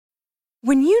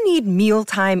When you need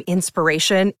mealtime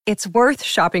inspiration, it's worth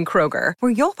shopping Kroger,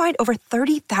 where you'll find over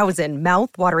 30,000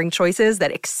 mouth-watering choices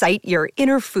that excite your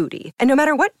inner foodie. And no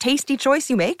matter what tasty choice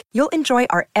you make, you'll enjoy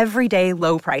our everyday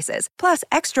low prices, plus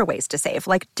extra ways to save,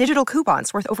 like digital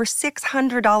coupons worth over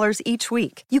 $600 each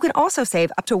week. You can also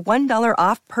save up to $1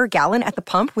 off per gallon at the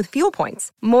pump with fuel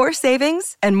points. More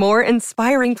savings and more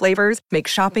inspiring flavors make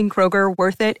shopping Kroger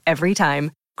worth it every time.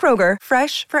 Kroger,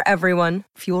 fresh for everyone.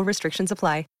 Fuel restrictions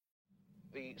apply.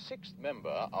 The sixth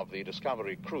member of the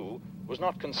Discovery crew was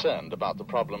not concerned about the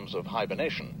problems of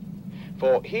hibernation,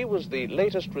 for he was the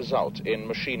latest result in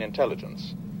machine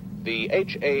intelligence, the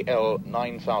HAL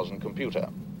 9000 computer.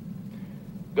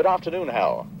 Good afternoon,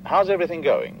 Hal. How's everything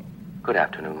going? Good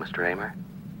afternoon, Mr. Amer.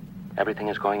 Everything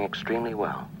is going extremely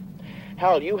well.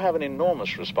 Hal, you have an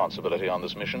enormous responsibility on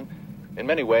this mission. In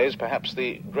many ways, perhaps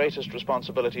the greatest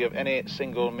responsibility of any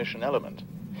single mission element.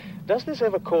 Does this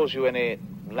ever cause you any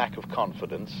lack of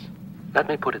confidence? Let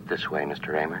me put it this way,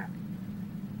 Mr. Amer.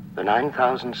 The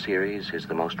 9000 series is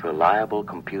the most reliable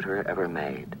computer ever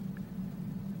made.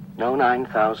 No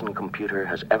 9000 computer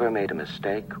has ever made a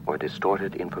mistake or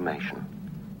distorted information.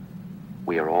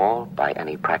 We are all, by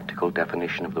any practical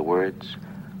definition of the words,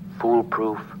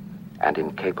 foolproof and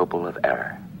incapable of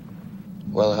error.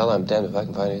 Well, hell, I'm damned if I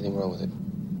can find anything wrong with it.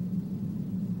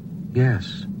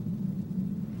 Yes.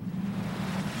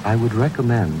 I would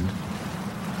recommend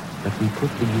that we put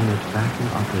the unit back in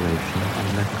operation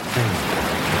and let it fail.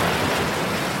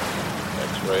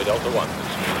 X-ray Delta 1, this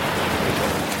is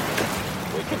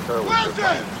we concur with your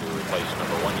plan to replace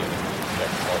number 1 unit with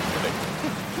check false predictor.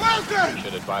 Wilson! We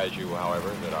should advise you, however,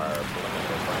 that our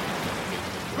preliminary findings indicate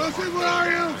that Wilson, where are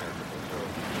you?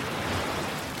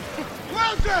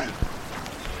 Wilson!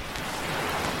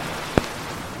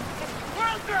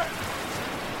 Wilson! Wilson!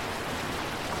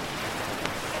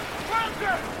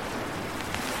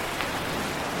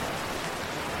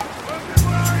 Wilson,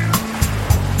 where are you?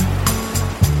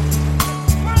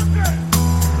 Wilson!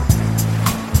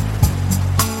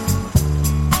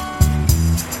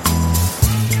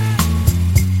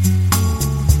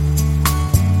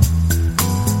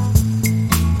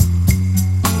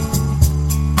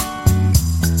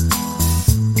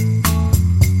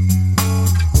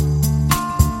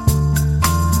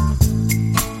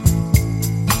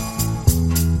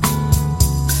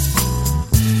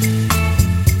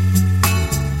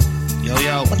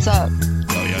 What's up?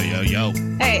 Yo.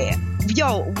 Hey,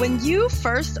 when you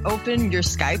first open your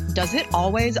Skype, does it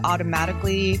always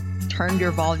automatically turn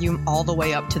your volume all the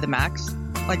way up to the max?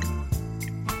 Like,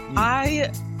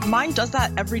 mine does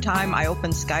that every time I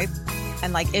open Skype,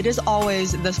 and like, it is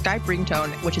always, the Skype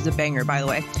ringtone, which is a banger, by the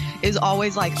way, is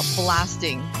always like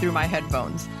blasting through my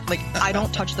headphones. Like, I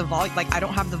don't touch the volume, like, I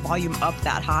don't have the volume up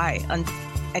that high, and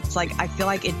it's like, I feel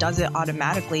like it does it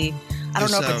automatically. I don't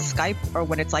know if it's Skype or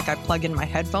when it's like I plug in my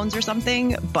headphones or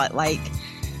something, but like,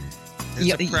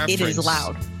 it is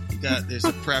loud. There's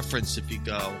a preference if you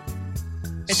go.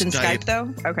 It's in Skype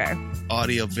though? Okay.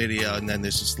 Audio, video, and then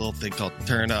there's this little thing called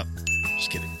turn up.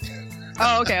 Just kidding.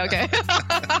 Oh, okay.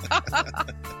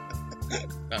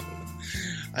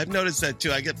 I've noticed that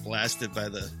too. I get blasted by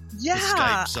the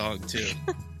Skype song too.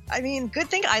 I mean, good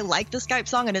thing I like the Skype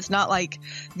song and it's not like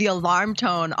the alarm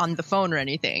tone on the phone or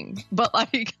anything. But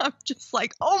like, I'm just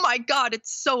like, oh my God,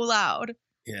 it's so loud.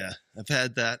 Yeah, I've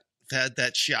had that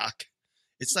shock.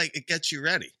 It's like, it gets you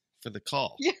ready for the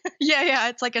call. Yeah.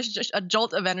 It's like a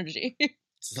jolt of energy.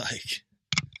 It's like,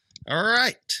 all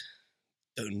right.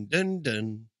 Dun, dun,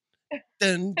 dun.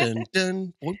 Dun, dun,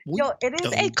 dun. Yo, it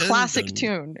is a classic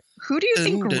tune. Who do you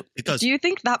think, do you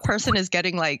think that person is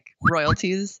getting like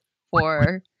royalties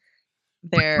for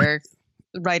their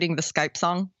writing the Skype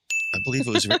song? I believe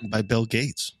it was written by Bill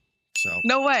Gates. So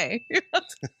no way.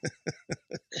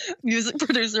 Music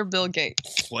producer Bill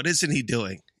Gates. What isn't he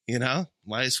doing? You know,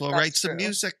 might as well write some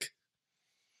music.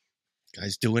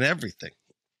 Guy's doing everything.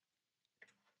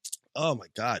 Oh my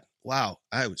God! Wow,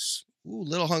 I was a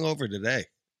little hungover today.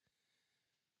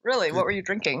 Really? What were you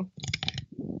drinking?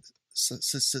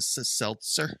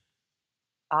 Seltzer.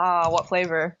 Ah, what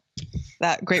flavor?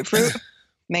 That grapefruit?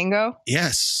 Mango?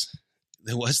 Yes,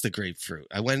 there was the grapefruit.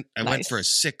 I went for a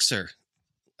sixer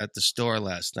at the store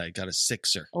last night. Got a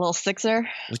sixer. A little sixer?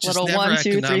 Which little is never 1,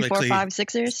 2, 3, 4, 5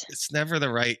 sixers? It's never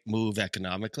the right move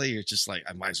economically. You're just like,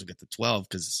 I might as well get the 12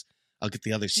 because I'll get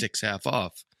the other 6 half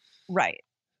off. Right.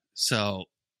 So,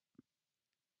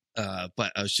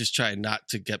 but I was just trying not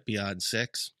to get beyond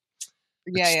 6.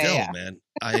 But yeah. Man,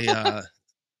 I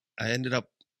ended up,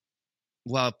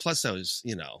 well, plus I was,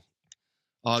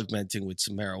 augmenting with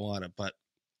some marijuana, but,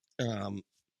 and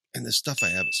the stuff I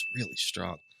have is really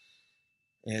strong.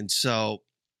 And so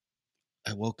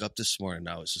I woke up this morning and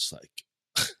I was just like,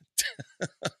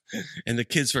 and the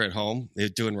kids were at home. They're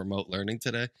doing remote learning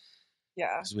today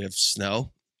Yeah. because we have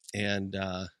snow. And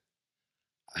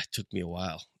it took me a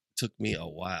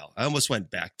while. I almost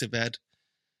went back to bed.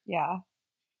 Yeah.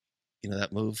 You know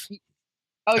that move?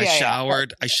 Oh yeah.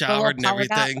 I showered and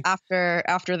everything. After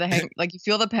the hang, like you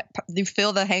feel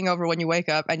the hangover when you wake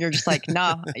up, and you're just like,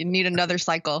 nah, you need another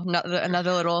cycle,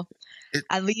 another little.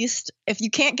 At least if you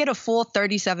can't get a full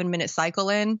 37-minute cycle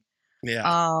in,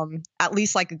 at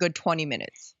least like a good 20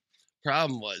 minutes.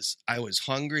 Problem was, I was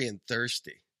hungry and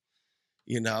thirsty,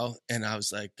 you know, and I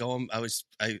was like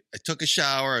I took a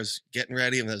shower, I was getting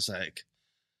ready, and I was like,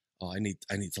 oh, I need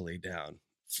to lay down.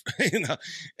 You know,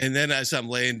 and then as I'm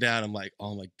laying down, I'm like,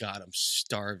 oh my God, I'm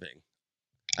starving.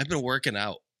 I've been working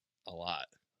out a lot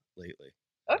lately.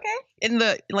 Okay.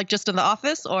 Just in the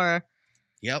office or?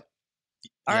 Yep.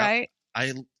 All right.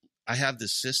 I have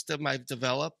this system I've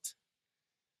developed,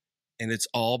 and it's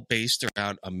all based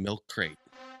around a milk crate.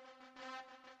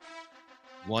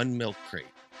 One milk crate.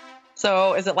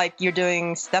 So is it like you're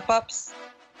doing step-ups?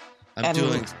 I'm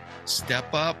doing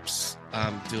step-ups.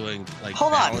 I'm doing like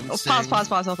Hold balancing. on.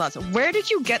 Pause. Where did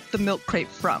you get the milk crate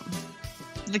from?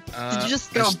 Did you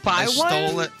just go buy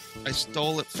one? I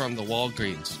stole it from the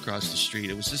Walgreens across the street.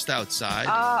 It was just outside.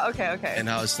 Okay. And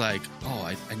I was like,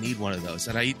 oh, I need one of those.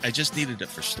 And I just needed it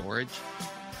for storage.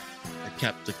 I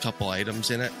kept a couple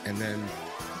items in it. And then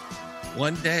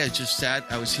one day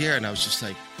I was here and I was just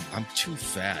like, I'm too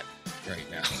fat right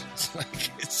now.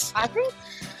 I think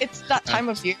it's that time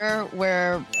of year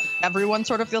where everyone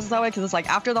sort of feels that way, because it's like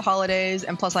after the holidays,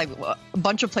 and plus like a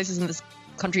bunch of places in this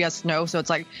country has snow, so it's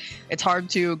like it's hard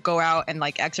to go out and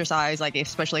like exercise, like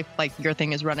especially if like your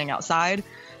thing is running outside.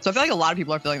 So I feel like a lot of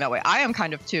people are feeling that way. I am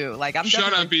kind of too. Like I'm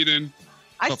Shut up, Eden.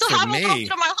 I still have a little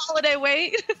bit of my holiday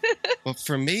weight. But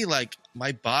for me, like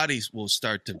my body will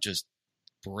start to just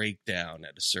break down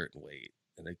at a certain weight,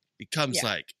 and it becomes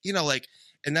like, you know, like,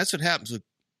 and that's what happens with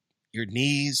your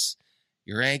knees,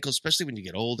 your ankles, especially when you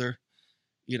get older.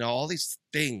 You know, all these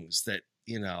things that,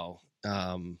 you know,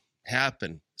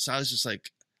 happen. So I was just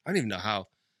like, I don't even know how.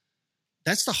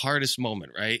 That's the hardest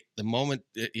moment, right? The moment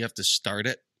that you have to start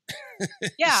it.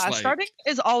 Yeah, starting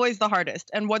is always the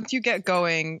hardest. And once you get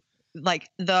going,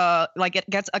 it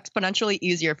gets exponentially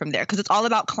easier from there, because it's all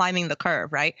about climbing the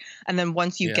curve, right? And then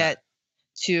once you get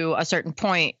to a certain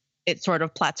point, it sort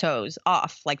of plateaus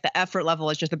off. Like the effort level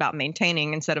is just about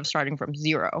maintaining instead of starting from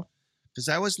zero. Because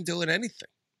I wasn't doing anything.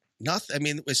 Nothing. I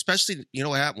mean, especially, you know,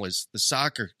 what happened was the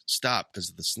soccer stopped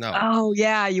because of the snow. Oh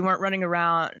yeah, you weren't running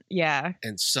around. Yeah.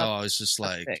 And so I was just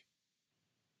like,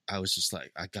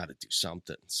 I got to do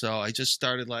something. So I just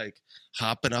started like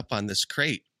hopping up on this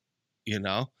crate, you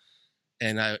know,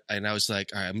 and I was like,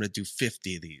 all right, I'm going to do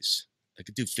 50 of these. I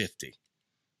could do 50,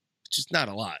 which is not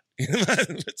a lot.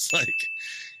 It's like,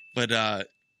 but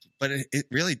it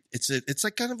really, it's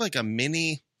like kind of like a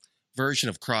mini version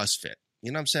of CrossFit.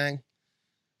 You know what I'm saying?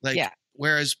 Like,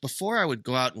 whereas before I would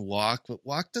go out and walk, but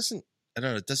walk doesn't, I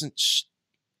don't know, it doesn't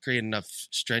create enough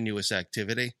strenuous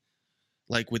activity.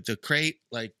 Like with the crate,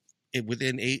 like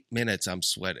within 8 minutes, I'm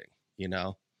sweating, you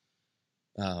know?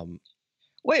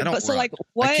 Wait, but so like,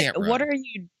 what are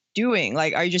you doing?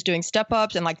 Like, are you just doing step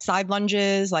ups and like side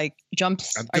lunges, like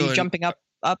jumps? Are you jumping up,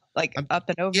 up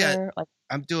and over? Yeah, like,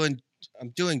 I'm doing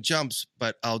jumps,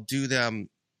 but I'll do them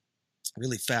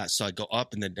really fast. So I go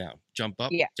up and then down, jump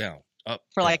up, down, up.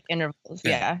 For down, like intervals.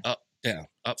 down, up, down,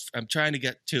 up. I'm trying to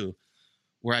get to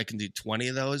where I can do 20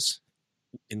 of those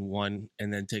in one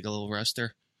and then take a little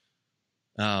rester.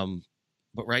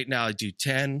 But right now I do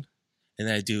 10 and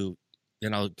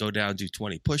then I'll go down and do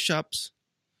 20 push-ups.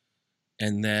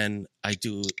 And then I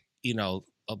do, you know,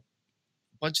 a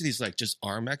bunch of these like just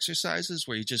arm exercises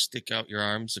where you just stick out your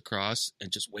arms across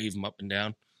and just wave them up and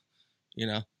down, you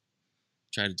know,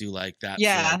 try to do like that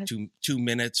for like 2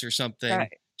 minutes or something.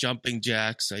 Right. Jumping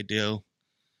jacks I do.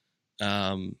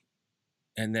 And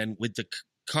then with the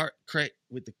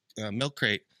milk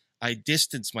crate, I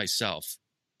distance myself,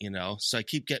 you know, so I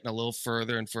keep getting a little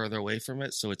further and further away from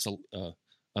it. So it's a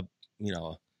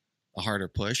harder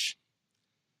push.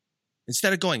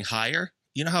 Instead of going higher,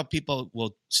 you know how people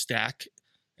will stack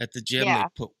at the gym, they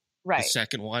put the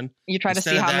second one. You try to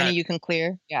see how many you can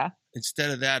clear. Yeah.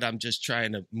 Instead of that, I'm just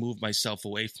trying to move myself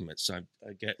away from it. So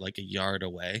I get like a yard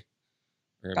away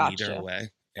or a meter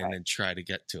away and then try to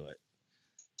get to it.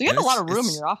 So you have a lot of room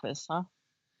in your office, huh?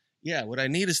 Yeah. What I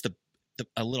need is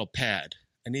a little pad.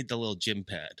 I need the little gym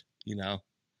pad, you know,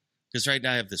 because right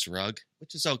now I have this rug,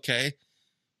 which is okay,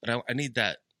 but I need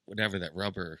that, whatever, that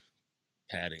rubber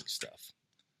padding stuff.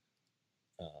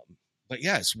 But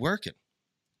yeah, it's working.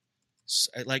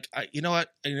 You know what?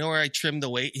 You know where I trim the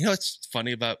weight? You know what's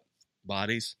funny about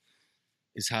bodies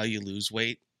is how you lose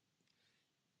weight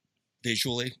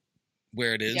visually,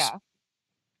 where it is. Yeah.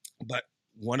 But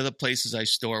one of the places I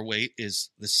store weight is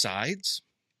the sides.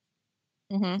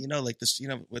 Mm-hmm. You know, like this, you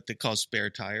know, what they call spare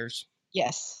tires.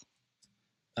 Yes.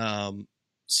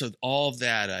 So all of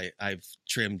that I've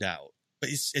trimmed out. But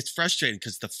it's frustrating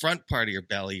because the front part of your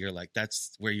belly, you're like,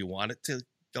 that's where you want it to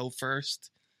go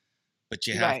first. But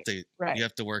you have you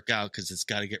have to work out because it's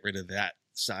got to get rid of that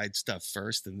side stuff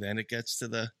first, and then it gets to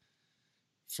the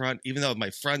front. Even though my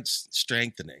front's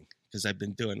strengthening, because I've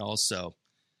been doing also,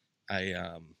 I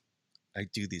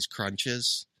do these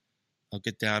crunches. I'll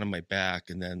get down on my back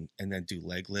and then do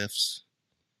leg lifts.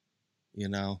 You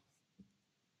know,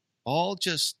 all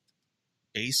just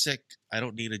basic. I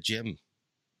don't need a gym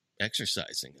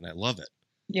exercising, and I love it.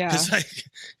 Yeah,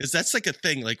 because that's like a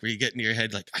thing, like where you get in your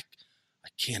head, like I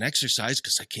can't exercise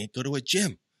because I can't go to a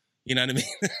gym. You know what I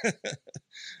mean?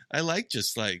 I like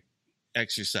just like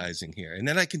exercising here, and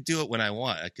then I can do it when I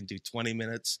want. I can do 20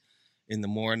 minutes in the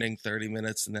morning, 30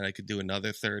 minutes, and then I could do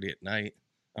another 30 at night.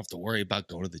 I don't have to worry about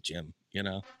going to the gym, you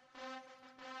know?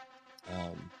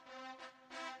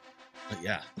 But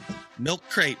yeah, Milk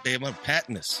Crate, babe, I'm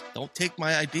patenting this. Don't take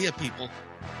my idea, people.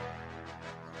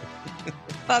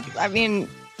 I mean,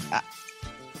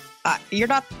 you're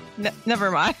not,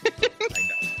 never mind.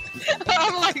 I know.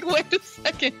 I'm like, wait a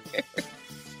second here.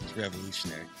 It's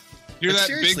revolutionary. Hear But that,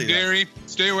 seriously, Big Dairy?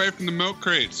 Stay away from the milk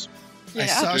crates. Yeah. I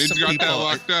saw Dave's some got people. that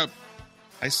locked up.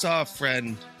 I saw a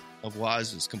friend of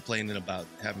Waz's complaining about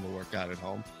having to work out at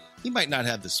home. He might not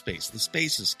have the space. The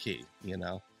space is key, you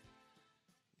know?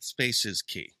 Space is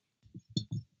key.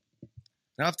 I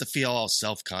don't have to feel all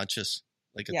self-conscious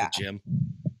like at the gym.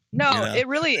 No, you know? it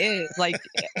really is. Like,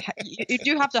 you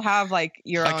do have to have, like,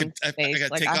 your own space. I got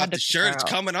to like, take off the shirt. It's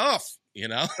coming off, you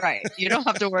know? Right. You don't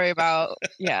have to worry about,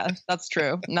 that's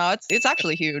true. No, it's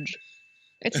actually huge.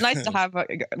 It's nice to have,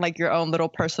 like, your own little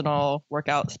personal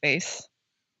workout space.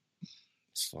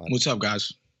 It's fun. What's up,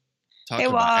 guys? Talking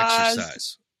about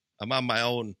exercise. I'm on my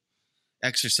own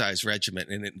exercise regimen,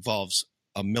 and it involves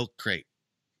a milk crate.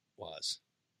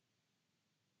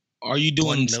 Are you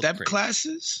doing step crate.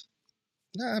 classes?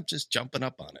 No, I'm just jumping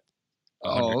up on it.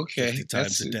 Oh, okay. 50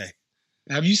 times a day.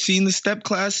 Have you seen the step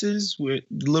classes with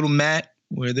the little mat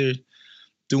where they're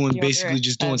doing basically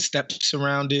just doing steps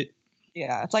around it?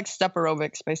 Yeah, it's like step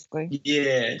aerobics, basically.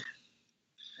 Yeah.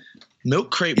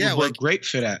 Milk Crate would work great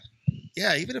for that.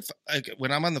 Yeah, even if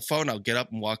when I'm on the phone, I'll get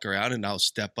up and walk around, and I'll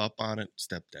step up on it,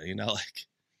 step down. You know, like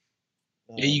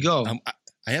there you go.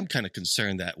 I am kind of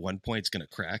concerned that at one point it's going to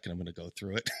crack, and I'm going to go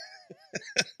through it.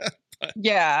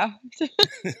 Yeah.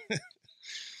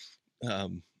 I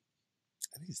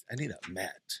need a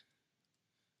mat.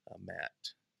 A mat.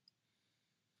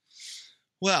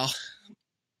 Well,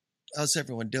 how's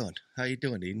everyone doing? How you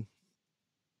doing, Eden?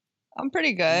 I'm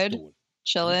pretty good.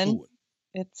 Chilling.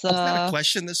 It's Is that a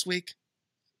question this week,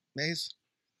 Maze?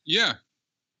 Yeah.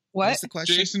 What? What's the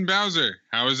question? Jason Bowser,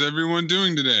 how is everyone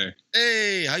doing today?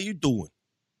 Hey, how you doing?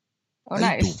 Oh,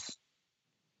 nice.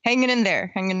 Hanging in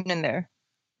there. Hanging in there.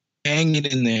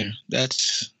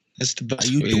 That's the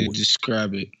best way to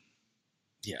describe it.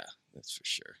 Yeah, that's for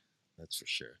sure. That's for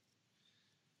sure.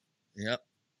 Yep.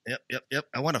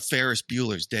 I want a Ferris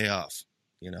Bueller's Day Off,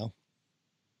 you know?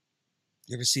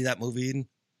 You ever see that movie, Eden?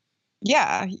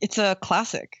 Yeah, it's a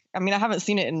classic. I mean, I haven't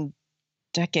seen it in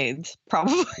decades,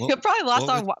 probably. Well, probably last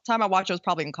time I watched it was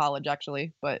probably in college,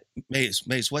 actually. But Maze,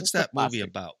 what's that movie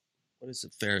about? What is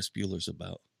it Ferris Bueller's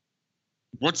about?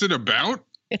 What's it about?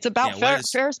 It's about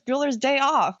Ferris Bueller's Day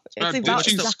Off. It's about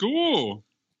ditching school.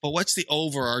 But what's the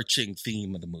overarching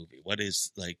theme of the movie? What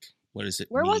does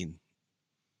it mean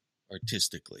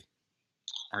artistically?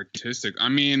 Artistic. I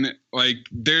mean, like,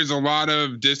 there's a lot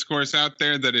of discourse out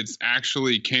there that it's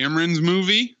actually Cameron's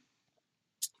movie.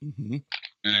 Mm-hmm.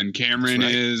 And Cameron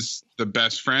is the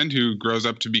best friend who grows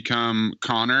up to become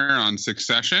Connor on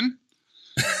Succession.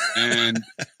 And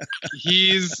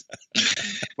he's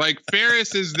like,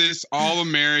 Ferris is this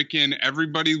all-American,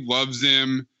 everybody loves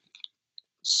him,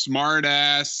 smart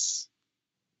ass,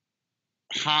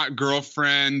 hot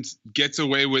girlfriend, gets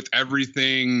away with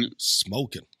everything.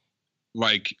 Smoking.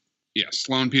 Like, yeah,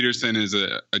 Sloan Peterson is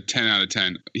a 10 out of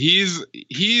 10. He's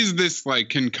this like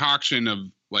concoction of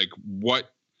like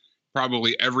what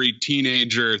probably every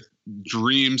teenager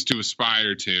dreams to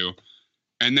aspire to.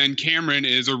 And then Cameron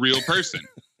is a real person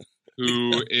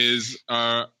who is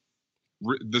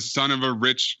the son of a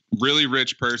really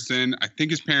rich person. I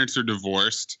think his parents are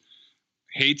divorced,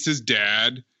 hates his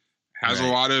dad, has a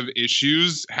lot of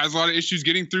issues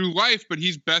getting through life, but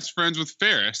he's best friends with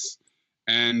Ferris.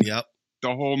 And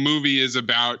the whole movie is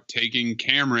about taking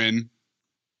Cameron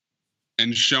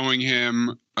and showing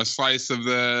him a slice of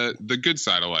the good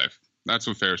side of life. That's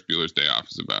what Ferris Bueller's Day Off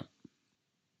is about.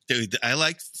 Dude, I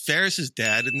like Ferris's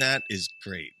dad in that is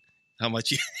great. How much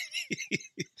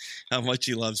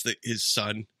he loves his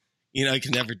son. You know, he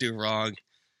can never do wrong.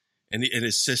 And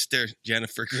his sister,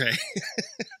 Jennifer Grey.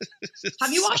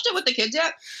 Have you watched it with the kids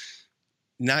yet?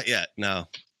 Not yet, no.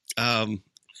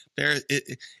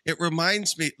 It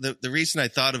reminds me, the reason I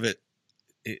thought of it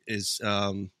is,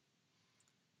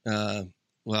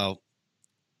 well,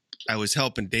 I was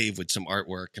helping Dave with some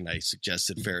artwork, and I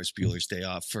suggested Ferris Bueller's Day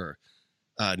Off for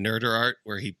Nerder Art,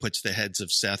 where he puts the heads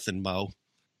of Seth and Mo.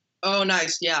 Oh,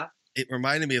 nice, yeah. It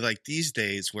reminded me like these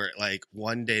days where like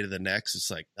one day to the next, it's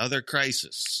like another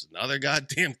crisis, another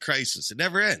goddamn crisis. It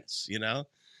never ends, you know?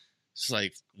 It's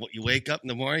like what you wake up in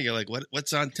the morning, you're like,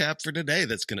 what's on tap for today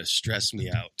that's going to stress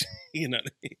me out? You know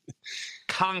what I mean?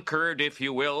 Conquered, if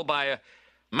you will, by a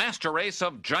master race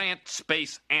of giant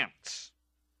space ants.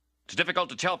 It's difficult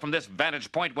to tell from this vantage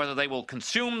point whether they will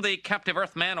consume the captive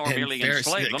Earthman or merely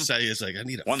enslave them. Is like, I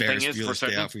need a One Ferris thing is for Bueller's Day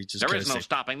certain, Off where you just there is no say,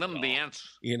 stopping them. The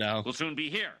ants, you know, will soon be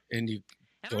here. And you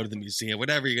go to the museum,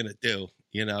 whatever you're going to do,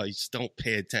 you know, you just don't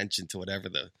pay attention to whatever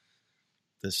the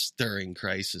stirring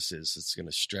crisis is. It's going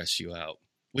to stress you out,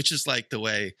 which is like the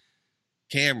way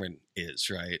Cameron is,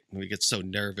 right? When we get so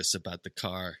nervous about the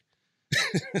car.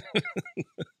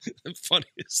 The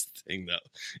funniest thing, though,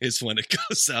 is when it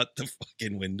goes out the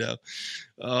fucking window.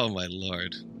 Oh, my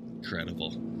Lord.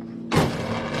 Incredible.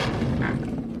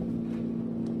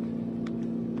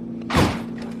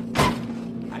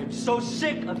 I'm so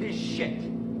sick of his shit.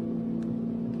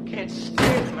 Can't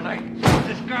stand him, and I hate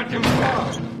this goddamn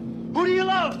car. Who do you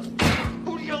love?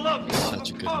 Who do you love? You Such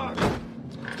a good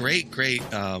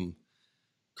movie.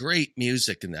 Great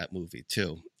music in that movie,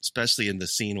 too. Especially in the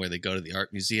scene where they go to the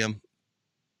art museum.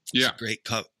 Yeah. Great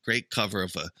cover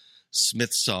of a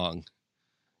Smith song.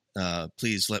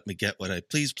 Please let me get what I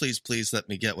please let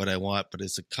me get what I want. But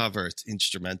it's a cover, it's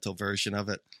instrumental version of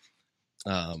it.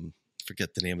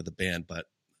 Forget the name of the band, but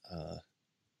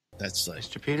that's like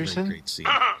Mr. Peterson? Great scene.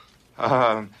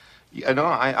 I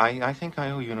think I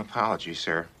owe you an apology,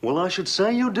 sir. Well, I should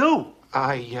say you do.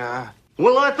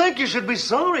 Well, I think you should be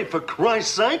sorry, for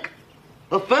Christ's sake.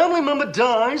 A family member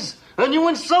dies, and you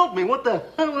insult me. What the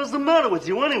hell is the matter with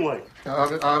you, anyway?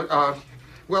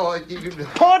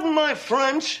 Pardon my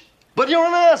French, but you're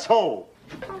an asshole.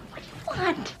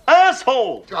 What?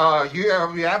 Asshole!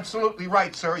 You're absolutely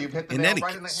right, sir. You've hit the nail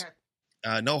right in the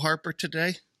head. No Harper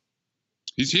today?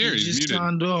 He's here. He's just muted.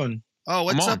 turned on. Oh,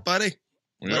 what's up, buddy?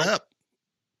 What up?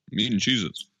 I'm eating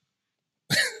Cheez-Its.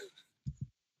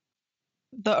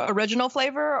 The original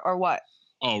flavor or what?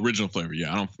 Oh, original flavor.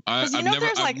 Yeah, I've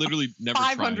literally never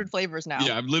 500 tried. flavors now.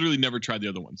 Yeah, I've literally never tried the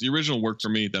other ones. The original worked for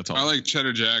me. That's all. I like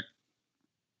cheddar jack.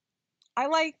 I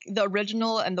like the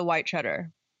original and the white cheddar.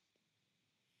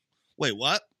 Wait,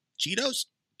 what? Cheetos?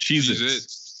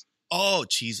 Cheez-Its. Oh,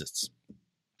 Cheez-Its.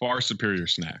 Far superior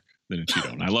snack than a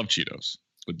Cheeto. And I love Cheetos,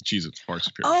 but the Cheez-Its far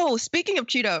superior. Oh, speaking of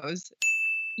Cheetos,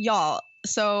 y'all.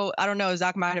 So I don't know,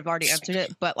 Zach might have already answered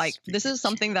it, but like this is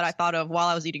something that I thought of while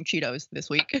I was eating Cheetos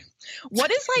this week. What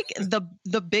is like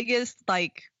the biggest,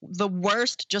 like the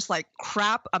worst, just like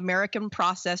crap American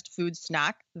processed food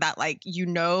snack that like you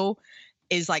know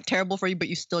is like terrible for you, but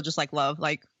you still just like love?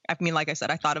 Like I mean, like I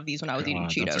said, I thought of these when I was eating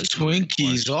Cheetos.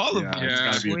 Twinkies, all of them. Yeah,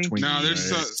 it's gotta be a Twinkie. No,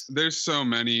 there's so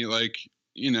many. Like,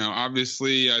 you know,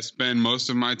 obviously I spend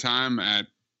most of my time at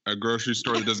a grocery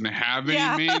store that doesn't have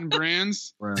any main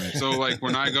brands. Right. So like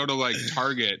when I go to like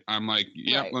Target, I'm like,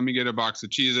 yep, let me get a box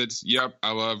of Cheez-Its. Yep,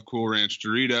 I love Cool Ranch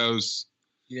Doritos.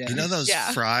 Yeah. You know those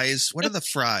fries? What are the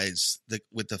fries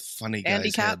with the funny guys?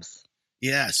 Andy Caps.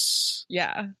 Yes.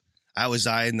 Yeah. I was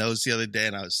eyeing those the other day,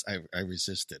 and I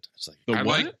resisted. It's like I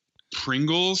like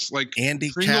Pringles, like Andy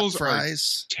Pringles Cap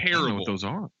fries. I Terrible. don't know what those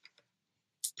are.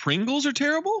 Pringles are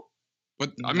terrible.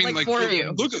 But I mean, like for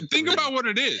you. Think about what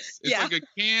it is. It's like a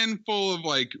can full of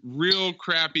like real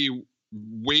crappy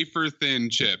wafer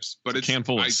thin chips, but it's a can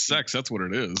full of sex. That's what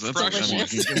it is. That's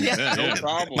delicious. No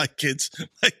problem. My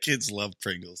kids love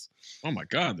Pringles. Oh my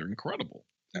God, they're incredible.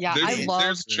 Yeah,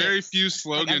 there's very few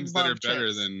slogans that are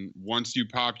better than "Once you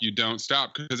pop, you don't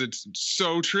stop," because it's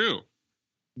so true.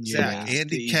 Zach,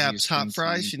 Andy Cap's hot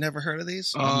fries. You never heard of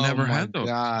these? I've never had those.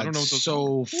 God, I don't know what those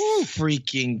so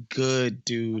freaking good,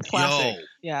 dude. Classic.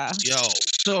 Yo.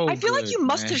 So I feel like you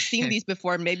must man. have seen these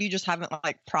before, and maybe you just haven't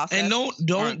like processed. And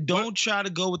don't try to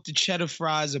go with the cheddar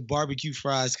fries or barbecue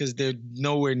fries because they're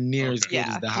nowhere near as good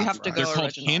as the hot you have to fries. go They're called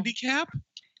original. Handicap?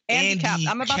 Andy Cap.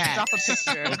 I'm about to drop a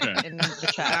picture in the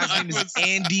chat. His name is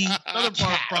Andy. Another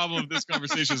problem of this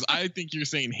conversation is I think you're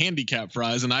saying handicap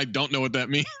fries, and I don't know what that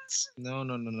means. No.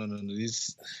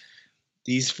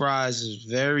 These fries is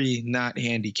very not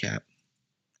handicapped.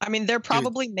 I mean, they're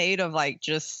probably made of like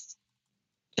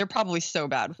they're probably so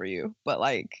bad for you, but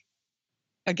like,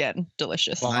 again,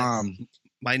 delicious.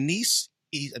 My niece,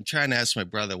 I'm trying to ask my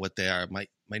brother what they are. My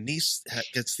niece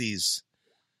gets these.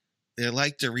 They're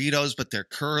like Doritos, but they're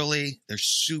curly. They're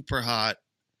super hot,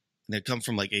 and they come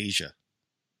from like Asia.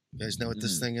 You guys know what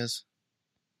this thing is?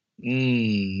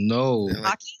 No.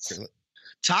 Takis?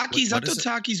 Takis? I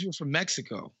thought Takis were from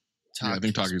Mexico. Yeah, I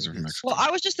think Takis are from Mexico. Well,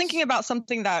 I was just thinking about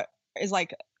something that is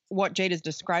like what Jade is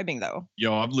describing, though.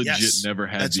 Yo, I've legit never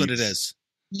had. That's what it is.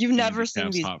 You've never seen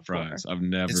these hot before. fries. I've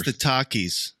never. It's the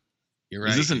Takis. You're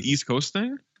right. Is this an East Coast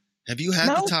thing? Have you had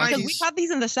the Takis? Because we have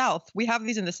these in the South. We have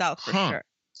these in the South for sure.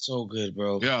 So good,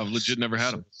 bro. Yeah, I've legit never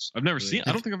had them. I've never seen.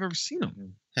 I don't think I've ever seen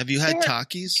them. Have you had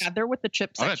Takis? Yeah, they're with the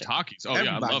chips. I've had Takis. Oh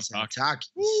yeah, I love Takis.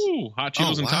 Ooh, hot Oh,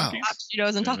 Cheetos and wow. Takis. Hot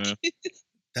Cheetos and Takis.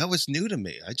 That was new to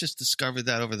me. I just discovered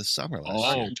that over the summer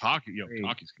last year. Takis. Yo,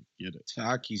 Takis can get it.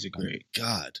 Takis are great.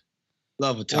 God.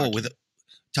 Love a Takis. Oh, with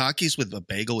Takis with a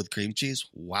bagel with cream cheese?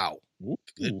 Wow. Ooh.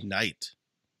 Good night.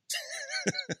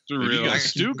 It's a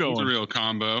real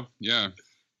combo. Yeah.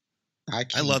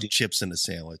 I love chips in a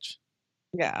sandwich.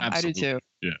 Yeah, Absolutely. I do too.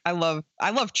 Yeah. I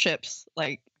love chips.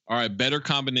 Like, all right, better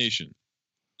combination: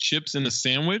 chips in a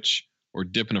sandwich or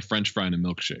dip in a French fry in a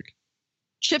milkshake.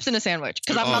 Chips in a sandwich,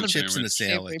 because I'm not a chips in a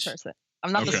savory sandwich. person.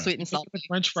 I'm not the sweet and salty.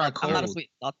 French fry I'm not a sweet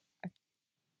and salty.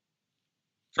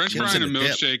 French Chips fry and a in a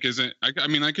dip. milkshake isn't. I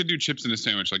mean, I could do chips in a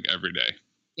sandwich like every day.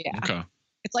 Yeah. Okay.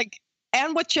 It's like,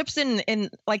 and with chips in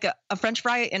like a French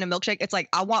fry in a milkshake, it's like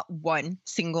I want one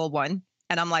single one,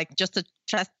 and I'm like just to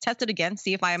test it again,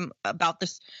 see if I'm about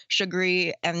this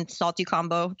sugary and salty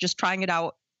combo. Just trying it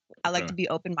out. I like to be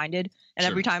open minded, and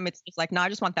every time it's like, no, I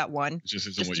just want that one. It just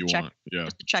isn't what to you check, want. Yeah.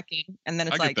 Just to check in, and then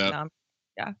it's I like, get that. no,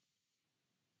 yeah.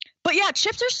 But yeah,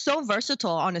 chips are so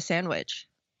versatile on a sandwich.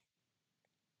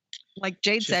 Like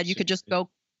Jade said, you could just go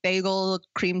bagel,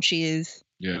 cream cheese,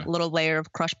 Yeah. a little layer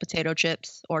of crushed potato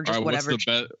chips, or just All right, whatever. What's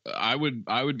the I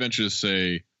would venture to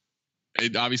say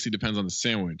it obviously depends on the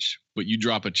sandwich, but you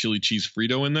drop a chili cheese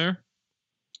Frito in there.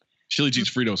 Chili cheese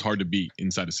Frito is hard to beat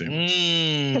inside a sandwich.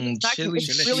 Chili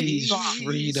cheese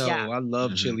Frito. Yeah. I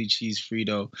love chili cheese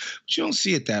Frito. But you don't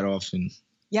see it that often.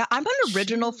 Yeah, I'm an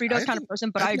original Fritos kind of person,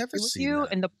 but I agree with you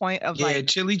in the point of like,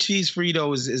 chili cheese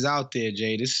Frito is out there,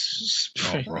 Jay. This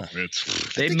bro,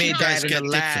 they made that in the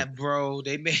lab, different. bro.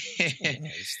 They made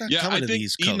Yeah, coming I to the think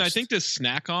East Eden, I Coast. think to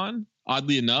snack on,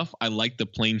 oddly enough, I like the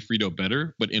plain Frito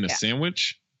better, but in a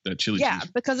sandwich, that chili yeah,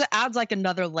 cheese. because it adds like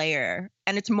another layer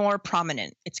and it's more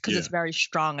prominent. It's because Yeah. it's very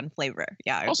strong in flavor.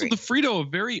 Yeah, I Also, agree. the Frito, a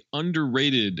very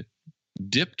underrated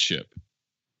dip chip.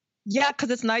 Yeah,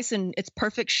 because it's nice and it's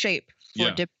perfect shape for Yeah.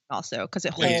 dipping also because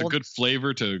it Like, it's a holds. good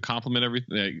flavor to complement everything.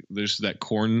 Like, there's that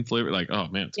corn flavor. Like, oh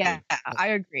man, it's Yeah, good. I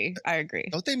agree. I agree.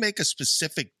 Don't they make a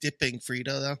specific dipping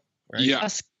Frito though? Right? Yeah.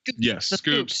 Scoop, Yes, the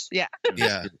scoops. Yeah.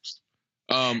 Yeah.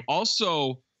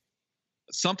 Also,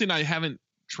 something I haven't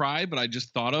tried, but I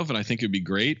just thought of, and I think it'd be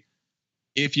great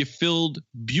if you filled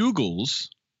Bugles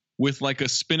with like a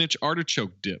spinach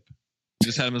artichoke dip.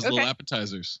 Just have them as little Okay.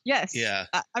 appetizers. Yes. Yeah.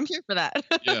 I'm here for that.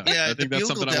 Yeah, Yeah, I the think that's Bugle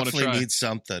something I want to definitely try. needs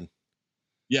something.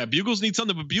 Yeah, Bugles need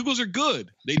something, but Bugles are good.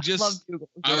 They just Love Bugles.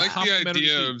 I like the complimentary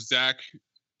idea food. of Zach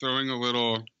throwing a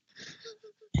little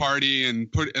party and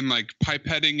like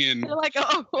pipetting in, They're like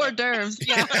hors d'oeuvres.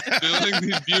 Yeah. filling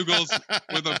these Bugles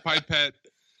with a pipette.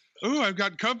 Oh, I've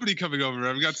got company coming over.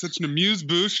 I've got such an amuse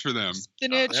bouche for them.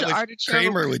 Spinach, That would- artichoke.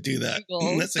 Kramer would do that.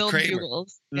 Bugles, That's a filled Kramer.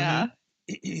 Bugles. Yeah.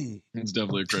 It's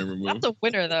definitely a Kramer move. That's a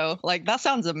winner though. Like that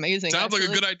sounds amazing. Sounds like a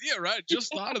actually. good idea, right?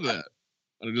 Just thought of that.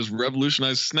 And just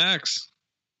revolutionize snacks.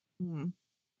 Mm.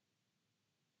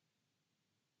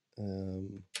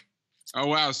 Oh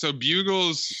wow! So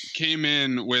Bugles came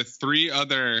in with 3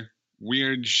 other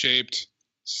weird shaped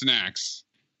snacks,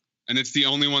 and it's the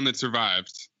only one that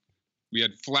survived. We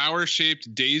had flower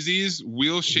shaped daisies,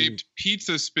 wheel shaped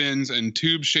pizza spins, and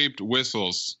tube shaped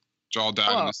whistles, which all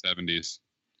died in the 70s.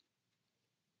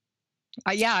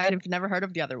 Yeah, I've never heard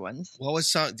of the other ones. What was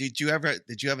some? Did you have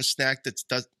a snack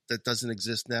that doesn't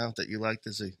exist now that you liked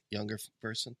as a younger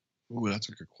person? Ooh, that's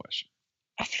a good question.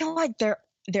 I feel like there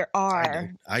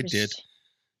are. I did.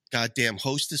 Goddamn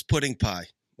Hostess pudding pie,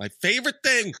 my favorite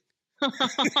thing.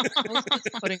 Hostess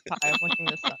pudding pie. I'm looking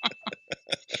this up.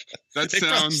 That They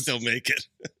probably sounds still make it.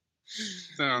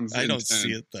 sounds. I don't intense.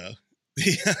 see it though.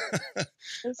 This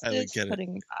I would is get it.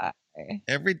 pudding pie.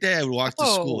 Every day I would walk to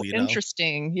school, you know.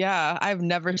 Interesting. Yeah, I've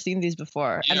never seen these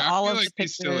before. Yeah, and I all feel of like the they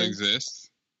pictures still exist.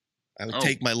 I would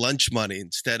take my lunch money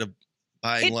instead of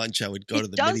buying lunch. I would go to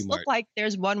the mini does mart. look like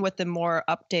there's one with the more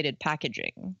updated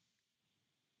packaging,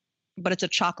 but it's a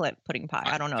chocolate pudding pie.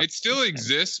 I don't know. It still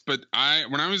exists, but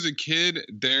when I was a kid,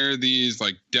 there are these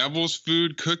like devil's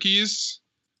food cookies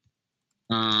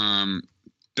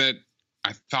that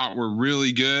I thought were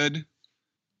really good.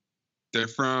 They're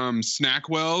from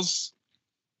Snackwell's.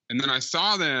 And then I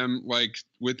saw them like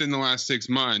within the last 6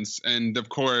 months. And of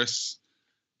course,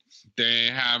 they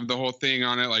have the whole thing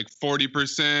on it, like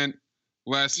 40%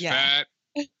 less fat.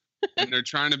 And they're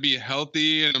trying to be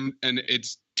healthy. And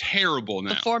it's terrible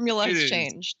now. The formula It has is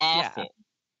changed. awful. Yeah.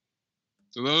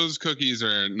 So those cookies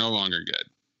are no longer good.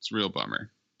 It's a real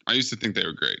bummer. I used to think they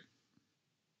were great.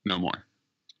 No more.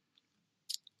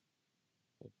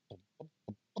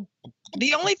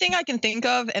 The only thing I can think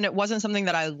of, and it wasn't something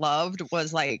that I loved,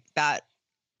 was like that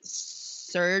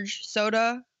Surge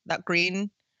soda, that green.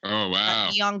 Oh wow!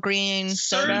 That neon green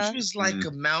soda. Surge was like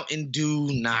a Mountain Dew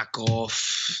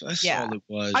knockoff. That's all it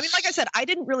was. I mean, like I said, I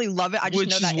didn't really love it. I just Which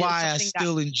know is that why I it was something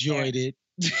still that enjoyed it.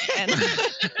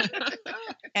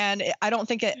 and I don't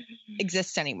think it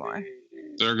exists anymore.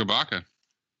 Zergabaka.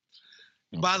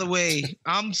 By the way,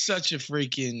 I'm such a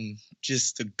freaking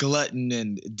just a glutton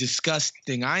and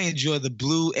disgusting. I enjoy the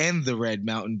blue and the red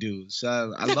Mountain Dews. I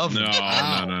love them. No.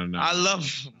 I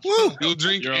love them. You'll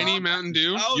drink any Mountain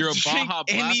Dew? You're a Baja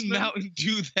any Blast Mountain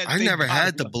Dew that I they never buy.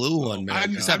 had the blue one,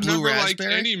 man. Is that I've blue never raspberry?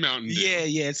 liked any Mountain Dew.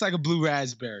 Yeah, it's like a blue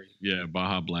raspberry. Yeah,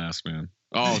 Baja Blast, man.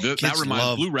 Oh, that Kids reminds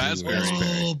love Blue blue Raspberry.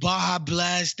 Oh, Baja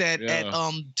Blast at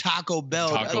Taco Bell.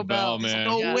 Taco Bell, man.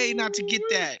 No way not to get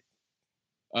that.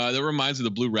 That reminds me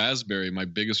of the Blue Raspberry. My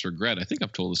biggest regret, I think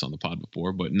I've told this on the pod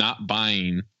before, but not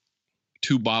buying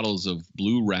 2 bottles of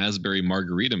Blue Raspberry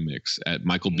Margarita mix at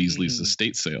Michael Beasley's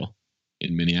estate sale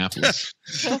in Minneapolis.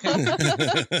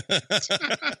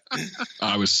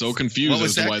 I was so confused What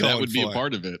was as to that why that going would be a for?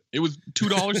 part of it. It was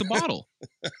 $2 a bottle.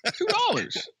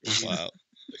 $2. Wow.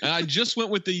 And I just went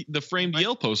with the framed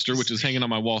Yale poster, which is hanging on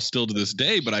my wall still to this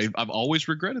day, but I've always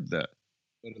regretted that.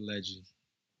 What a legend.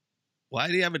 Why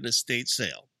do you have an estate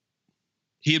sale?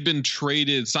 He had been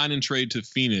sign and trade to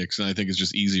Phoenix, and I think it's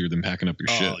just easier than packing up your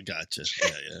shit. Oh, gotcha.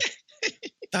 Yeah.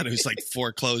 Thought it was like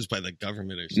foreclosed by the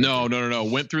government or something. No.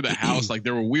 Went through the house. Like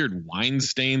there were weird wine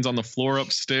stains on the floor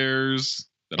upstairs.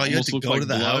 That Oh, you had almost to looked go like to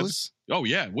the blood. house? Oh,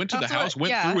 yeah. Went to the house.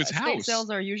 Went through his estate house. Sales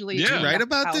are usually Yeah. Did you write the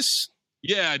about house. this?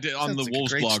 Yeah, I did on Sounds the like a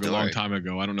Wolves great blog a long story. time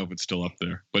ago. I don't know if it's still up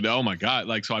there. But oh my God.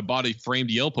 Like, so I bought a framed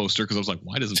Yale poster because I was like,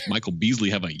 why does Michael Beasley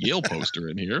have a Yale poster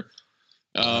in here?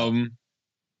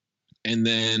 And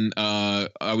then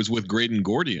I was with Graydon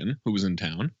Gordian, who was in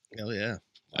town. Oh, yeah.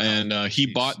 And he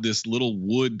bought this little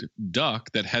wood duck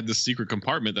that had this secret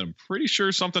compartment that I'm pretty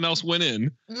sure something else went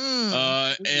in.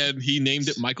 And he named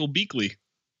it Michael Beakley.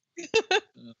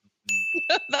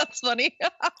 That's funny.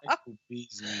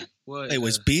 Hey,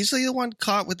 was Beasley the one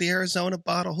caught with the Arizona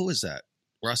bottle? Who is that?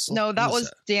 Russell? No, that Who is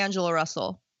was D'Angelo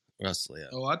Russell. Russell, yeah.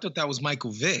 Oh, I thought that was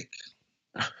Michael Vick.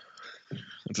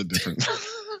 That's a different.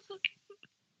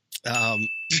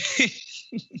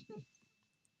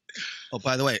 Oh,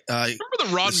 by the way, remember the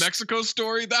Ron Mexico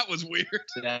story? That was weird.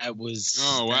 That was.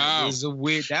 Oh wow. That was a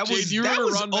weird. That Jay, was. do you That remember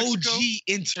was Ron OG Mexico?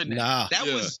 internet. Nah. That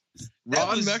Yeah. was.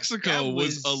 Ron Mexico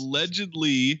was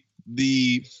allegedly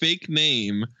the fake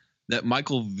name that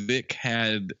Michael Vick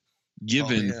had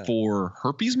given for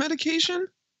herpes medication.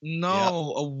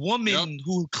 No, a woman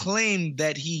who claimed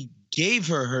that he gave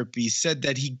her herpes said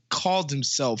that he called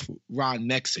himself Ron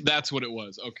Mexico. That's what it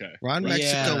was. Okay. Ron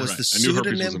Mexico was the I knew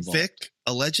herpes was pseudonym involved. Vic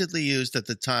allegedly used at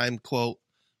the time, quote,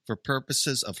 for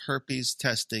purposes of herpes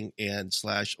testing and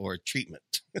 / or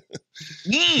treatment.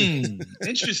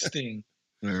 Interesting.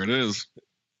 There it is.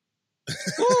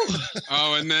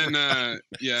 Oh, and then and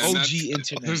OG that's-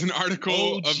 internet. There's an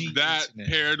article OG of that internet.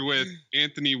 paired with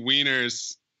Anthony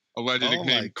Weiner's alleged Oh my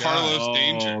nickname, God. Carlos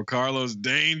Danger. Oh, Carlos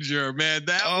Danger, man.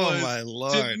 That Oh, was, my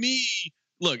Lord. to me,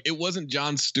 look, it wasn't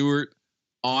Jon Stewart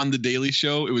on The Daily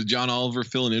Show. It was John Oliver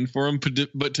filling in for him.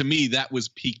 But to me, that was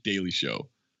peak Daily Show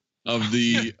of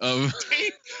the of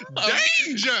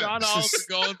Danger. John Oliver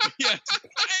going, yes.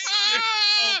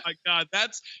 Oh my God,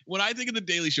 that's when I think of The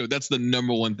Daily Show. That's the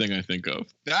number one thing I think of.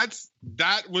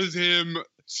 That was him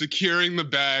securing the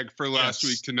bag for last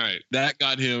week tonight. That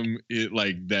got him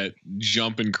like that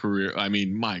jump in career. I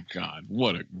mean, my God,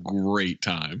 what a great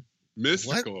time.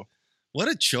 Mystical. What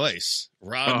a choice.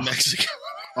 Ron Mexico.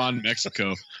 Ron Mexico.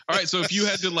 All right, so if you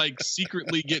had to like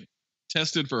secretly get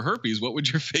tested for herpes, what would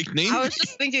your fake name be? I was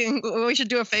just thinking we should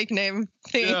do a fake name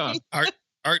thing. Yeah.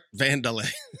 Art Vandalay.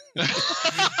 You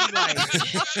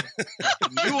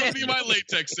want to be my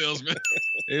latex salesman?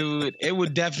 It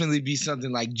would definitely be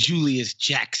something like Julius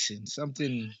Jackson,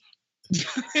 something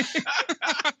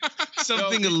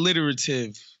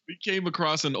alliterative. We came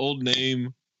across an old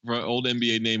name, old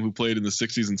NBA name who played in the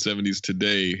 60s and 70s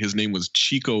today. His name was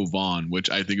Chico Vaughn, which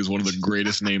I think is one of the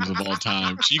greatest names of all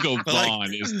time. Chico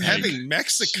Vaughn is having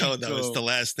Mexico though is the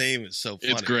last name is so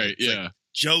funny. It's great, It's yeah. like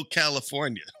Joe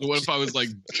California. What if I was like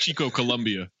Chico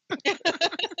Columbia?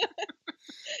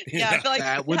 Yeah, I feel like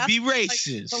that would be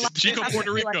racist. Like, Chico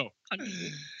Puerto Rico.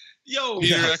 Yo,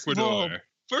 Peter first of all- Ecuador.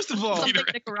 First of all,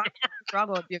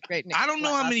 Nicaragua would be a great name. I don't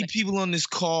know how many people on this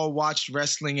call watched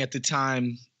wrestling at the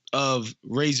time of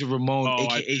Razor Ramon,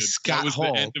 aka Scott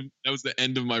Hall. That was the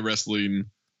end of my wrestling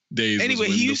days. Anyway,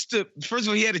 he used to. First of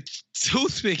all, he had a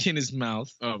toothpick in his mouth.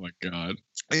 Oh my god!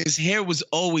 His hair was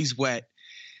always wet,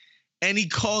 and he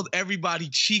called everybody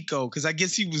Chico because I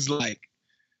guess he was like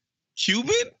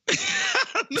Cuban.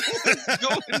 I don't know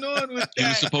what's going on with He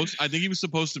was that. supposed. I think he was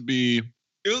supposed to be.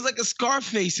 It was like a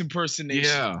Scarface impersonation,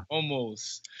 Yeah.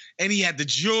 almost. And he had the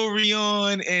jewelry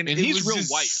on, and it he's was real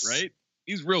just- white, right?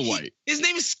 He's real white. His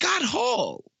name is Scott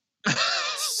Hall.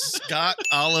 Scott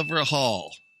Oliver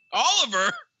Hall.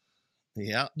 Oliver,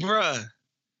 Yeah. bruh.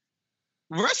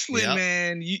 Wrestling, Yep.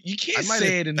 man, you can't I might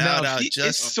say have it bowed enough. out It's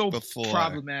just so before.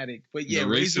 problematic. But yeah, The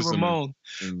Razor racism Ramon,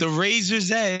 and- the Razor's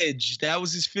Edge, that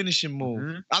was his finishing move.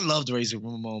 Mhm. I loved Razor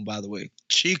Ramon, by the way.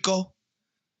 Chico.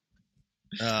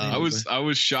 I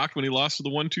was shocked when he lost to the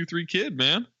 1-2-3 Kid,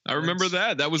 man. I remember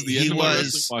that. That was the end of my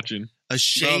wrestling watching. a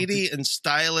shady and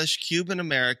stylish Cuban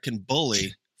American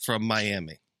bully from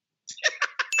Miami.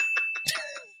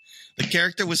 The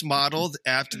character was modeled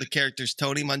after the characters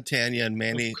Tony Montana and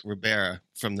Manny Rivera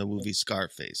from the movie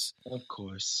Scarface. Of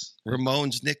course.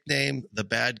 Ramon's nickname, the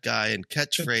bad guy, and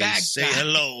catchphrase, bad say guy.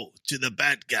 hello to the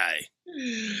bad guy,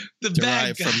 The bad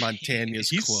derived guy. from Montana's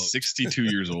He's quote. 62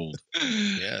 years old.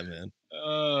 Yeah, man.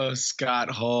 Oh,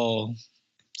 Scott Hall.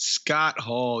 Scott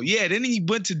Hall. Yeah, then he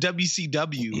went to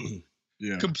WCW.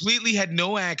 Yeah. Completely had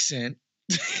no accent.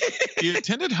 He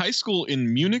attended high school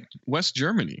in Munich, West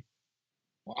Germany.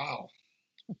 Wow.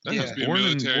 That Yeah. must be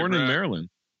born in Maryland.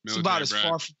 It's about as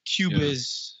far from Cuba Yeah.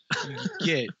 as you can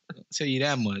get. I'll tell you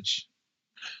that much.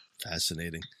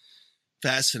 Fascinating.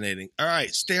 All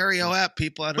right, stereo app,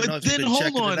 people. I don't know But if you've then been hold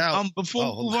checking on. it out.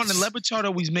 Before we move on, and Lebertard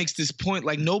always makes this point.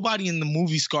 Like nobody in the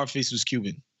movie Scarface was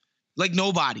Cuban. Like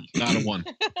nobody. Not a one.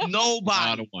 Nobody.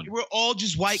 Not a one. We're all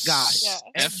just white guys.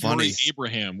 F. Murray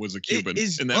Abraham was a Cuban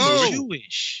Is in that movie.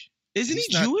 Jewish. Isn't He's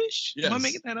he not- Jewish? Am I Yes.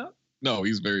 making that up? No,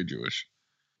 he's very Jewish.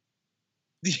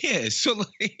 Yeah, so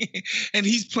like, and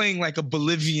he's playing like a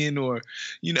Bolivian or,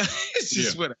 it's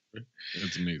just Yeah. whatever.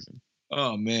 It's amazing.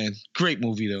 Oh man, great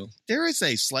movie though. There is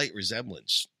a slight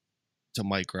resemblance to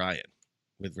Mike Ryan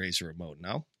with Razor Ramon.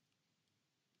 No,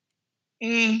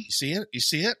 Mm. you see it? You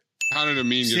see it? How did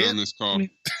Amin See get it? on this call?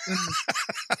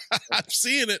 I'm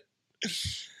seeing it.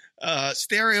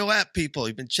 Stereo app, people.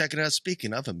 You've been checking it out.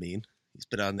 Speaking of Amin, he's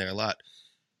been on there a lot.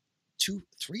 2,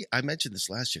 3. I mentioned this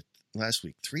last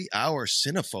week. 3 Hour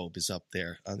Cinephobe is up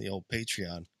there on the old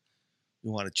Patreon.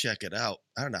 You want to check it out?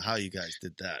 I don't know how you guys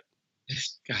did that.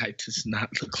 This guy does not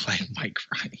look like Mike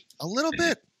Ryan. A little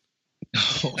bit.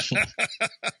 No.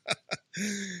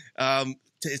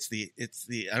 It's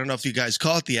the I don't know if you guys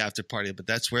call it the after party, but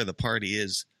that's where the party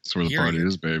is. That's where the Period. party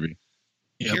is, baby.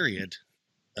 Period.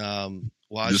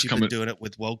 Waz, Just you've coming- been doing it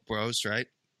with Woke Bros, right?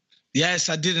 Yes,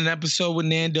 I did an episode with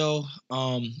Nando.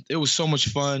 It was so much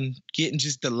fun getting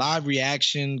just the live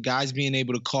reaction, guys being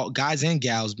able to call, guys and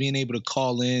gals being able to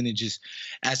call in and just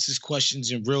ask us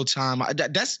questions in real time.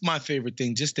 That's my favorite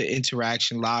thing, just the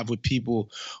interaction live with people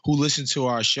who listen to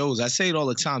our shows. I say it all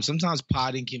the time. Sometimes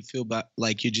podding can feel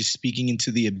like you're just speaking into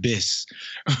the abyss,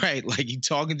 right? Like you're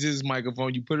talking to this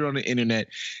microphone, you put it on the internet,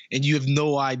 and you have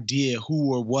no idea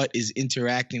who or what is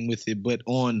interacting with it. But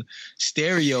on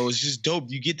stereo, it's just dope.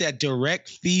 You get that direct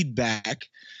feedback,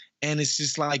 and it's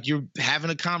just like you're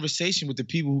having a conversation with the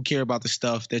people who care about the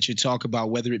stuff that you talk about,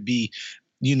 whether it be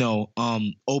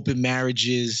open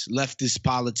marriages, leftist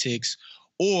politics,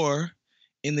 or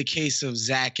in the case of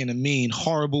Zach and Amin,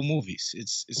 horrible movies.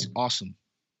 It's awesome.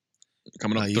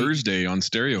 Coming up Thursday on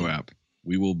Stereo app,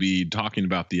 we will be talking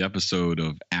about the episode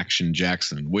of Action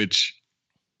Jackson, which,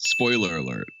 spoiler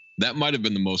alert, that might have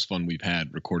been the most fun we've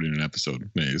had recording an episode,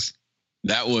 Maze.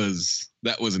 That was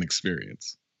an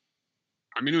experience.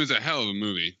 I mean, it was a hell of a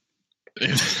movie.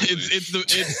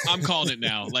 I'm calling it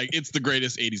now. Like, it's the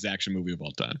greatest 80s action movie of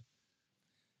all time.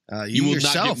 You will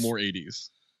yourself, not get more 80s.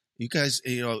 You guys,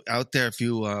 out there, if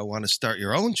you want to start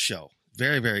your own show,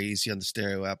 very, very easy on the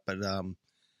Stereo app. But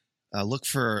look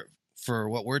for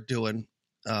what we're doing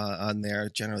on there,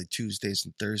 generally Tuesdays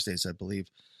and Thursdays, I believe,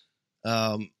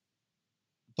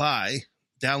 by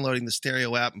downloading the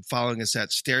Stereo app and following us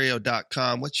at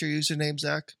stereo.com. What's your username,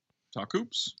 Zach? Talk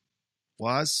Hoops.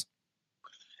 Waz?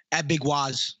 At Big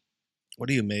Waz.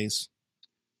 What are you, Maze?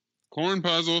 Corn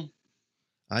Puzzle.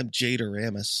 I'm Jada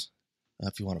Ramis,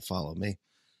 if you want to follow me.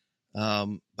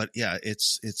 But yeah,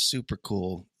 it's super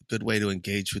cool. Good way to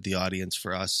engage with the audience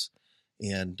for us.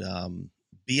 And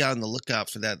be on the lookout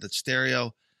for that. That's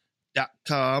stereo.com.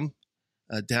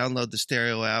 Download the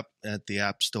Stereo app at the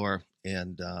App Store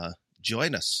and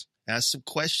join us. Ask some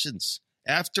questions.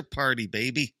 After party,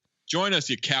 baby. Join us,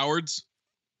 you cowards.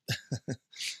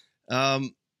 All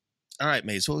right,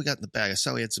 Maze, what we got in the bag? I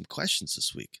saw we had some questions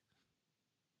this week.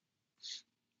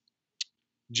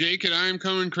 Jake and I am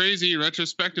coming crazy.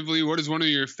 Retrospectively, what is one of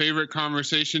your favorite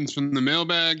conversations from the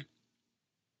mailbag?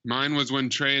 Mine was when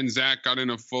Trey and Zach got in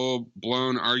a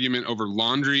full-blown argument over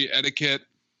laundry etiquette.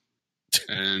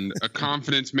 And a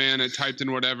confidence man that typed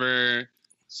in whatever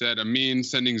said Amin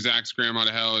sending Zach's grandma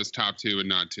to hell is top 2 and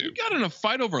not 2. You got in a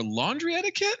fight over laundry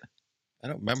etiquette? I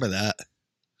don't remember that.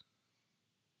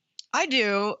 I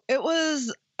do. It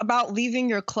was about leaving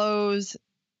your clothes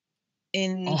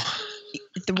in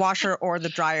the washer or the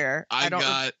dryer. I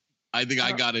got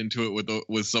into it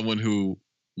with someone who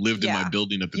lived in my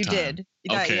building at the time. You did.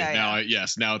 Okay,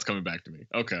 now it's coming back to me.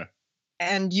 Okay.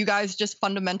 And you guys just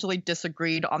fundamentally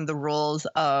disagreed on the rules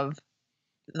of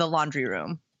the laundry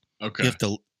room. Okay. You have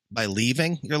to, by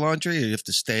leaving your laundry, or you have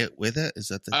to stay with it? Is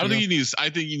that the I deal? think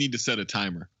you need to set a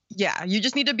timer. Yeah, you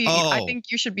just need to be. I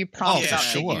think you should be prompt about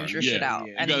taking your shit out.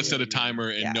 You got to set a timer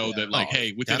and know that,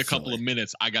 hey, within a couple of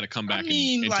minutes, I got to come back and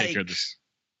take care of this.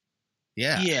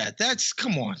 Yeah,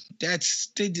 come on. That's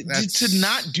to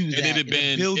not do that. It had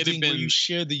been where you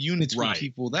share the units with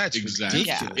people. That's exactly.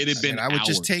 ridiculous. It had been. I would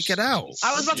just take it out.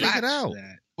 I was about to take it out.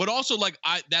 But also,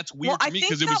 that's weird to me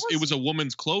because it was a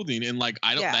woman's clothing, and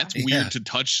that's weird to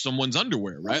touch someone's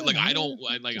underwear, right? Like I don't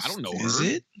know her. Is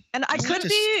it? And I could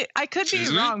be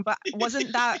wrong, but was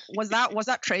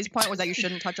that Trey's point? Was that you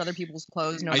shouldn't touch other people's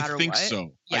clothes no matter what? I think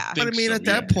so. Yeah. But at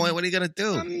that point, what are you gonna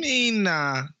do? I mean,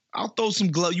 I'll throw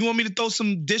some gloves. You want me to throw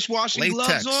some dishwashing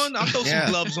gloves on? I'll throw some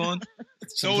gloves on.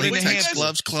 Some latex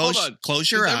gloves.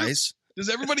 Close your eyes. Does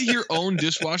everybody here own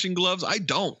dishwashing gloves? I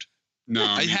don't. No,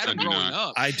 I had them growing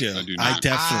up. I do. I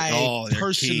definitely.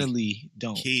 Personally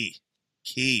don't.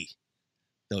 Key.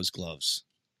 Those gloves.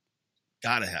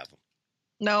 Gotta have them.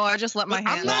 No, I just let my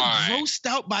hands. I'm not grossed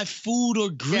out by food or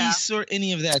grease or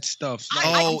any of that stuff.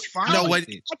 Like, no.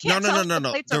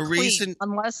 The reason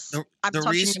unless the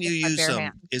reason you use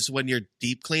them is when you're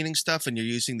deep cleaning stuff and you're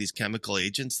using these chemical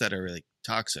agents that are like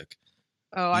toxic.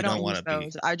 Oh, I don't use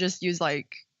those. I just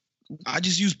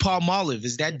use Palmolive.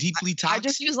 Is that deeply toxic? I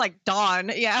just use Dawn.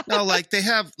 Yeah. No, they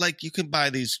have you can buy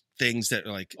these things that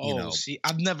are see,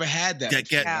 I've never had that.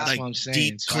 Get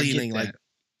deep cleaning that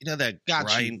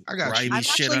grimy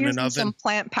shit on an oven. Some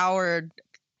plant-powered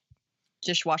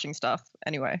dishwashing stuff.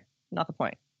 Anyway, not the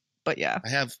point. But yeah, I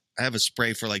have a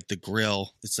spray for the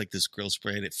grill. It's like this grill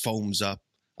spray and it foams up.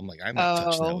 I'm like, I'm not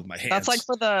touching that with my hands. That's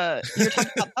for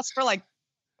that's for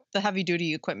the heavy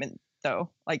duty equipment though.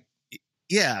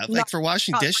 Yeah, for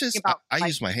washing dishes, I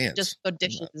use my hands. Just the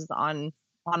dishes on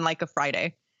a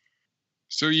Friday.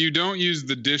 So you don't use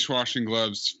the dishwashing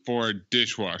gloves for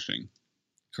dishwashing?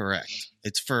 Correct.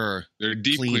 They're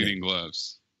deep cleaning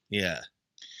gloves. Yeah.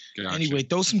 Gotcha. Anyway,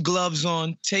 throw some gloves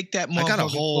on. Take that motherfucking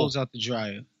clothes out the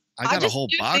dryer. I got a whole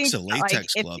box of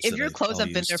latex gloves. If your clothes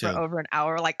have been there for over an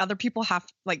hour, other people have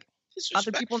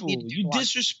other people need to You're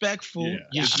disrespectful.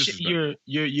 Yeah.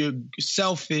 You're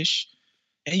selfish.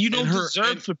 And you don't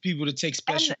deserve for people to take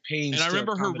special pains. And I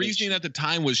remember her reasoning at the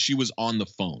time was she was on the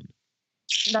phone.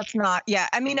 That's not. Yeah.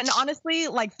 I mean, and honestly,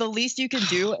 the least you can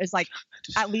do is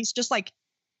at least just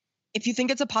if you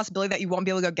think it's a possibility that you won't be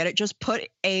able to go get it, just put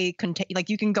a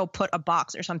you can go put a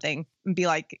box or something and be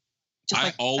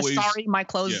sorry, my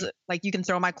clothes, you can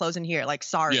throw my clothes in here.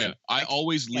 Sorry. Yeah. I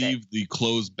always leave the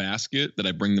clothes basket that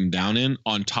I bring them down in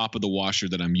on top of the washer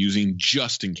that I'm using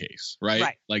just in case.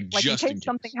 Right. Just in case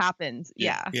something happens.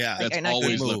 Yeah. Yeah. That's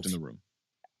always left in the room.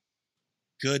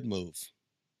 Good move.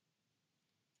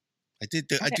 I do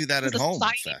that at home. In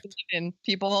fact.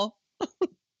 People.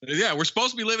 Yeah, we're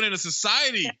supposed to be living in a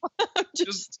society.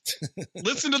 Just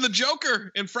listen to the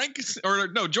Joker and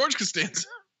George Costanza.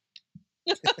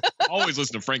 Always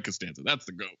listen to Frank Costanza. That's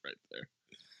the goat right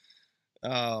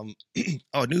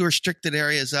there. New restricted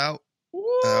areas out. We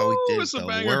did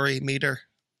the worry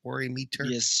meter.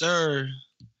 Yes, sir.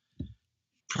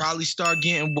 Probably start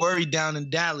getting worried down in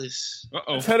Dallas.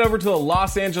 Let's head over to the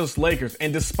Los Angeles Lakers.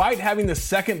 And despite having the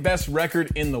second best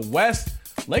record in the West,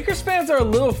 Lakers fans are a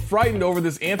little frightened over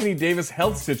this Anthony Davis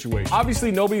health situation.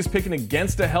 Obviously, nobody's picking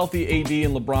against a healthy AD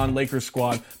and LeBron Lakers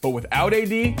squad, but without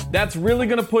AD, that's really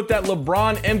going to put that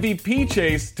LeBron MVP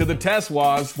chase to the test,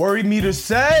 Waz. Worried meter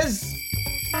says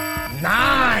 9.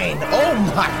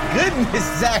 Oh my goodness,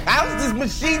 Zach. How's this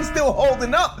machine still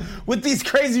holding up with these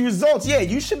crazy results? Yeah,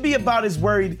 you should be about as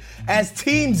worried as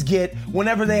teams get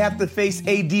whenever they have to face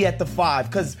AD at the 5,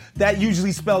 because that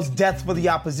usually spells death for the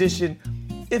opposition.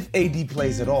 If AD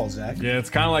plays at all, Zach. Yeah, it's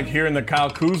kind of like hearing that Kyle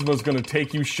Kuzma's going to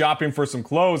take you shopping for some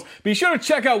clothes. Be sure to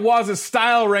check out Waz's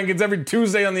style rankings every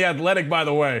Tuesday on The Athletic, by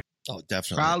the way. Oh,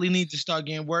 definitely. Probably need to start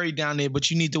getting worried down there, but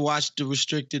you need to watch the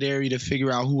restricted area to figure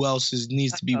out who else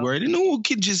needs to be worried and who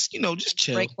can just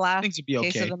chill. Break glass. Things will be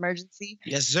okay. Case of emergency.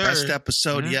 Yes, sir. Best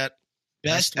episode yet.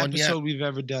 Best episode we've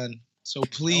ever done. So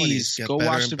please go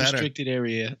watch the restricted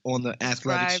area on the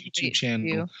Athletics YouTube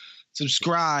channel.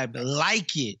 Subscribe,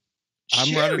 like it.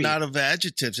 I'm running out of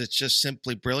adjectives. It's just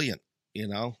simply brilliant. You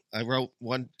know, I wrote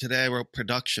one today. I wrote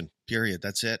production, period.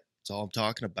 That's it. That's all I'm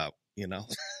talking about. You know,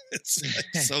 it's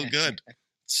like so good.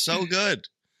 So good.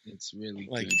 It's really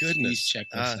my good. goodness. Please check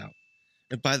this out.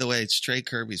 And by the way, it's Trey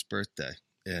Kirby's birthday.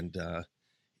 And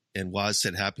Waz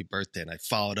said happy birthday. And I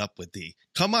followed up with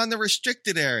come on the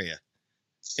restricted area.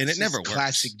 And it never works.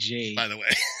 Classic Jade. By the way.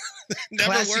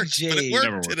 Never Classic works, Jade. but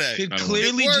it worked today. Could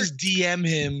clearly just DM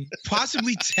him,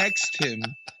 possibly text him.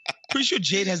 Pretty sure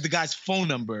Jade has the guy's phone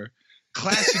number.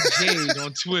 Classic Jade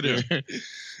on Twitter.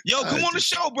 Yo, come on the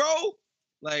show, bro.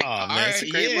 Like, man, it's a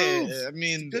great move. I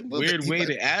mean, Good move. weird way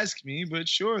to ask me, but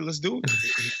sure, let's do it.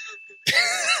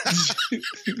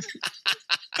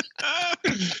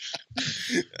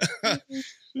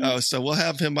 So we'll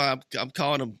have him. I'm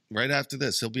calling him right after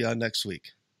this. He'll be on next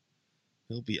week.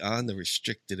 He'll be on the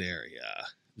restricted area.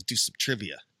 We'll do some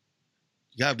trivia.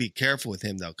 You got to be careful with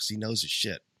him, though, because he knows his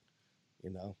shit.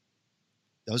 You know?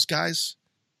 Those guys,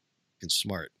 fucking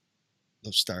smart.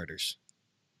 Those starters.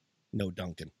 No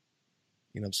Duncan.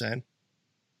 You know what I'm saying?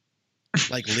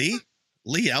 Like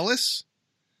Lee Ellis,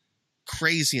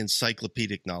 crazy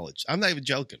encyclopedic knowledge. I'm not even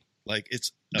joking. Like,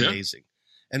 it's amazing.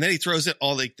 Yeah. And then he throws in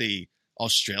all like the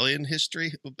Australian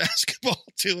history of basketball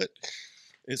to it.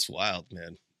 It's wild,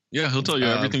 man. Yeah, he'll tell you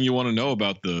everything you want to know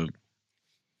about the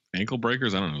ankle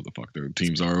breakers. I don't know what the fuck their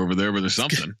teams are over there, but there's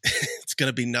something. It's going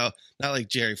to be not like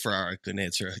Jerry Ferrara couldn't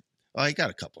answer. Oh, he got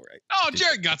a couple right. Oh,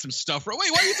 Jerry got some stuff right.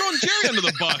 Wait, why are you throwing Jerry under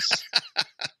the bus?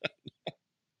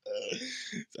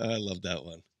 I love that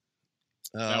one.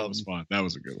 That was fun. That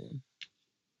was a good one.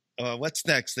 What's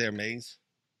next there, Maze?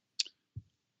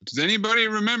 Does anybody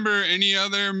remember any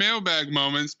other mailbag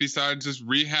moments besides just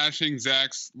rehashing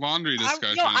Zach's laundry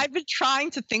discussion? I've been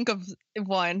trying to think of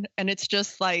one, and it's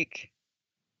just like.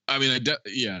 I mean, I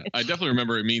definitely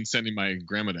remember it means sending my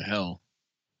grandma to hell.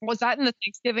 Was that in the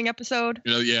Thanksgiving episode?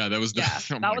 You know, yeah, that was. Oh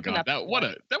my was god, that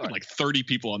was like 30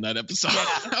 people on that episode.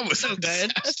 Yeah, that was so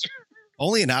good.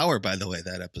 Only an hour, by the way,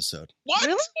 that episode. What?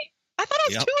 Really? I thought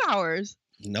it was 2 hours.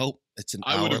 Nope, it's an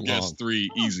hour long. I would have guessed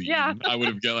 3 easy. Yeah. I would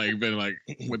have been like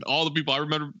with all the people I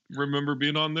remember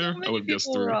being on there. I would have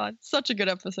guessed 3. Such a good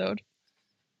episode.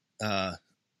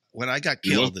 When I got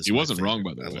killed, he wasn't wrong,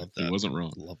 by the way. He wasn't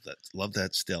wrong. Love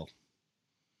that still.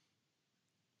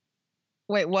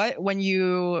 Wait, what? When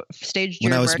you staged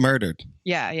when I was murdered.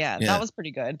 Yeah, that was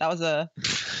pretty good. That was a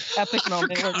epic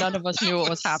moment where none of us knew what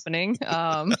was happening.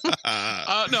 No,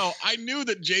 I knew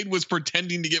that Jade was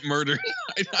pretending to get murdered.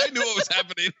 I knew what was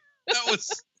happening. I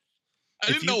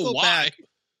didn't know why.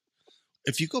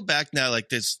 If you go back now, like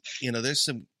there's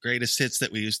some greatest hits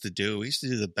that we used to do. We used to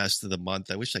do the best of the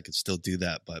month. I wish I could still do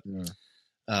that, but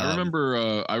I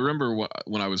remember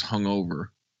when I was hungover.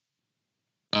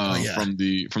 From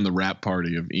the rap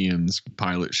party of Ian's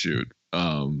pilot shoot.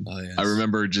 Yes. I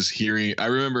remember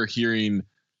hearing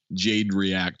Jade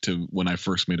react to when I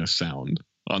first made a sound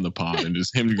on the pod and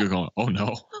just him going, "Oh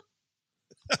no."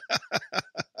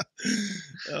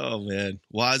 Oh man.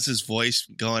 Waz's voice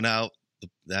going out.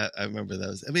 That I remember that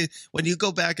was, I mean, when you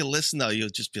go back and listen though, you'll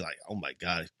just be like, "Oh my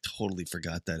God, I totally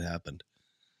forgot that happened."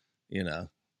 You know.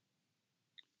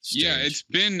 Strange.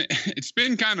 Yeah, it's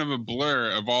been kind of a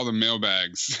blur of all the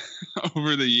mailbags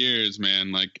over the years,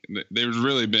 man. Like there's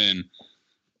really been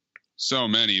so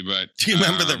many, but do you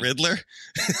remember the Riddler?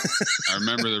 I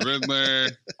remember the Riddler.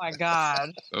 Oh my God,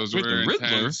 those were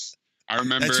intense. I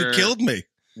remember that's who killed me.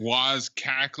 Waz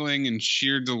cackling in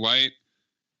sheer delight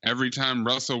every time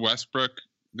Russell Westbrook.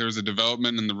 There was a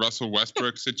development in the Russell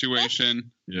Westbrook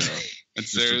situation. Yeah, at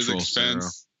Sarah's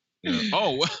expense. Yeah.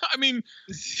 Oh, I mean,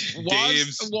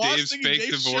 Dave's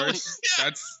fake divorce. Yeah.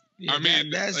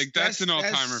 That's an all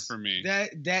timer for me.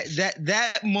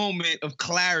 That moment of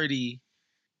clarity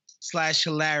 /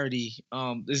 hilarity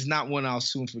is not one I'll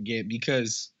soon forget,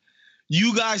 because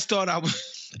you guys thought I was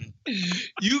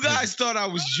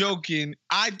joking.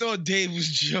 I thought Dave was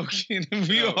joking. And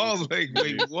we all like,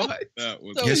 wait, what? That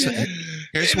was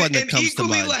here's one that comes to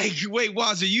mind. Like, wait,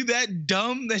 Waz, are you that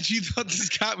dumb that you thought this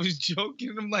guy was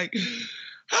joking? I'm like,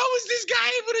 how is this guy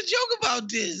able to joke about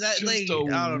this?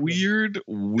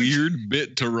 Weird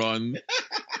bit to run.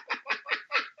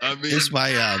 I mean, here's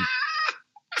my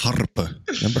Harper.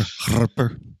 Remember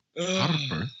Harper?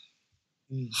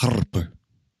 Harper.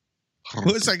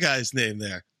 What was that guy's name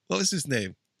there? What was his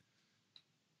name?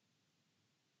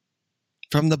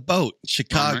 From the boat,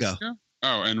 Chicago.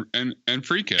 Oh, and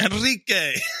Enrique.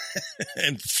 Enrique.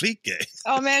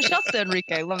 Oh man, shouts to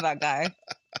Enrique. Love that guy.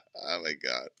 Oh my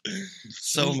God.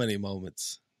 So many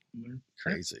moments.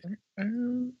 Crazy.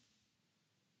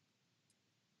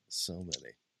 So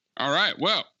many. All right.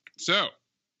 Well, so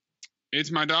it's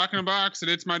my doc in a box,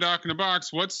 and it's my doc in a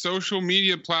box. What social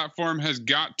media platform has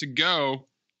got to go?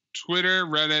 Twitter,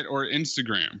 Reddit, or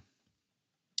Instagram?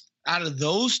 Out of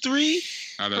those three?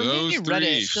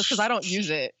 Reddit, just because I don't use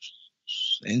it.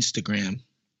 Instagram.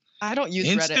 I don't use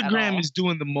Reddit at all. Instagram is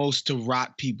doing the most to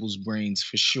rot people's brains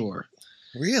for sure.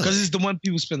 Really? Because it's the one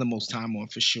people spend the most time on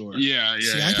for sure. Yeah.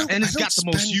 And it's got the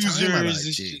most users.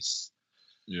 It's just,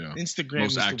 Instagram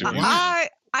most is active the one.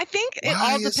 I think it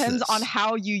all depends on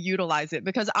how you utilize it,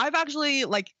 because I've actually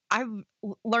I've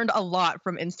learned a lot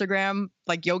from Instagram,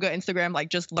 like yoga Instagram, like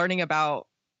just learning about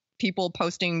people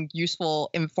posting useful,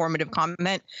 informative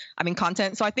content.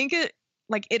 So I think it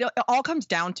all comes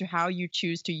down to how you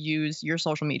choose to use your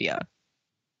social media.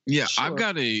 Yeah, Sure. I've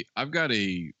got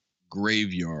a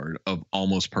graveyard of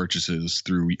almost purchases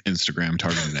through Instagram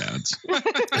targeted ads. Of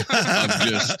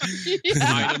just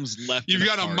items left. You've in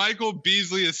got a cart. Michael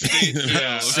Beasley estate.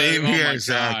 Same here,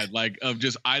 Zach. God, like of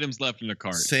just items left in a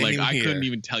cart. Same like I here. couldn't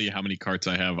even tell you how many carts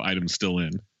I have items still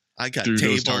in. I got through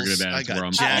tables. those targeted ads I got where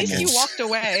I'm At least you almost- walked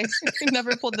away. You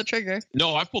never pulled the trigger.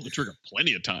 No, I pulled the trigger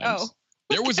plenty of times. Oh.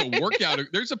 There was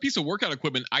there's a piece of workout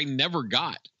equipment I never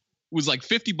got. It was like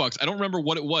 $50. I don't remember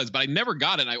what it was, but I never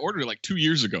got it. And I ordered it like 2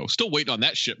 years ago. Still waiting on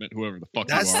that shipment, whoever the fuck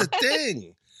That's you are. the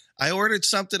thing. I ordered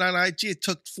something on IG. It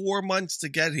took 4 months to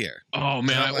get here. Oh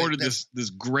man, And I I'm like, ordered this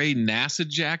gray NASA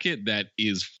jacket that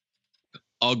is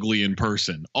ugly in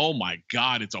person. Oh my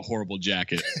God, it's a horrible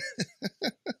jacket.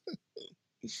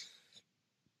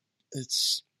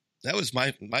 That was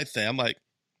my thing. I'm like,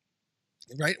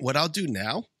 right, what I'll do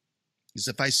now is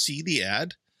if I see the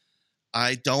ad,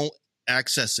 I don't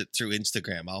access it through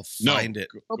Instagram. I'll find it.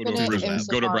 Go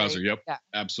to a browser. Yep, yeah.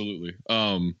 Absolutely.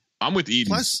 I'm with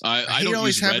Eden. Plus, I don't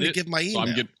always use Reddit. having To give my email. So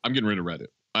I'm getting rid of Reddit.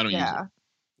 I don't use it.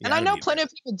 And I know plenty of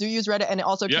people do use Reddit, and it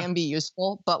also can be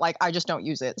useful, but I just don't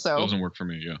use it. So It doesn't work for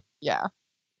me. yeah,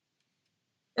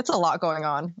 it's a lot going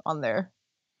on there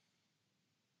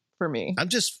for me. I'm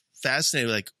just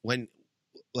fascinated. When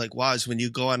you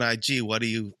go on IG, what are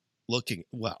you looking?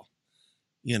 Well,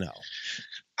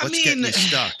 what's getting you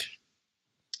stuck?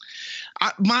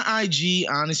 My IG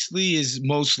honestly is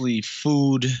mostly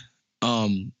food,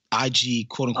 IG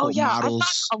quote unquote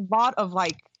models. I've got a lot of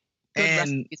good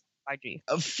and recipes on IG.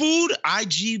 Food,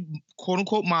 IG quote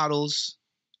unquote models,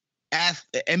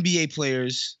 NBA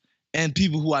players, and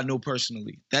people who I know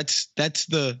personally. That's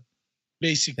the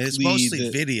basically. It's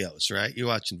mostly videos, right? You're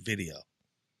watching video.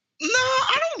 No,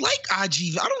 I don't like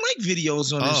IG. I don't like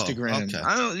videos on Instagram. Okay.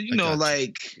 I don't,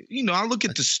 I look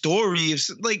at the story.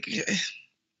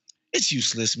 It's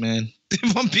useless, man.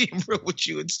 If I'm being real with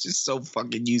you, it's just so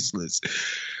fucking useless.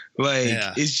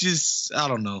 It's just, I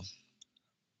don't know.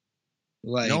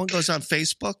 No one goes on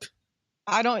Facebook?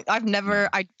 I've never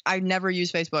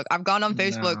used Facebook. I've gone on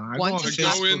Facebook once. I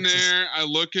go in there, I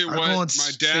look at what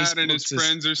my dad and his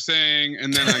friends are saying,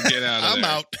 and then I get out of there. I'm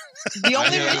out. The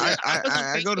only reason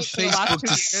I go to Facebook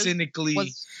to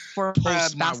cynically for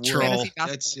post my work. Basketball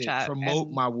That's it. chat Promote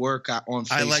my work on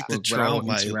Facebook. I like to but I troll don't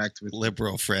my interact with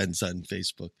liberal friends on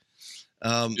Facebook.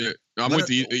 I'm with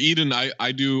Eden. I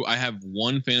have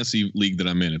one fantasy league that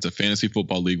I'm in. It's a fantasy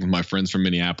football league with my friends from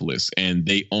Minneapolis, and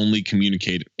they only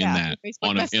communicate in that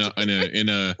on a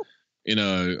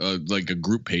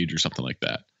group page or something like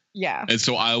that. Yeah. And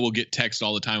so I will get text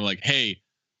all the time like, "Hey,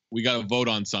 we got to vote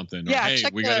on something," or "Hey,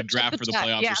 we got to draft for the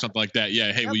playoffs," or something like that.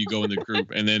 Yeah. Hey, will you go in the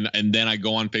group? And then I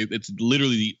go on Facebook. It's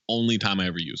literally the only time I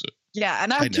ever use it. Yeah,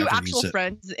 and I have two actual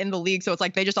friends in the league, so it's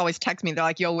they just always text me. They're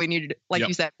like, "Yo, we need,"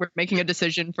 you said, "we're making a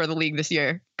decision for the league this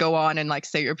year. Go on and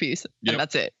say your piece," and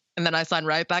that's it. and then I sign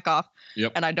right back off.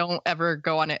 Yep. And I don't ever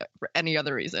go on it for any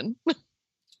other reason.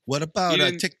 What about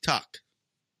TikTok?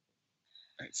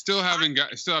 Still haven't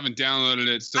downloaded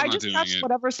it. Still I not just doing watch it.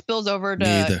 whatever spills over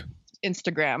to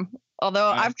Instagram. Although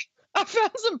I've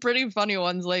found some pretty funny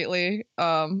ones lately.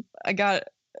 I got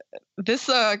this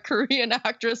Korean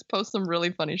actress posts some really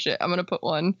funny shit. I'm gonna put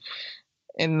one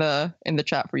in the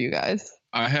chat for you guys.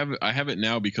 I have it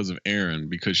now because of Erin,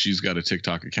 because she's got a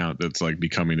TikTok account that's like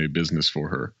becoming a business for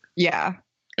her. Yeah.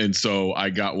 And so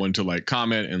I got one to like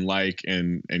comment and like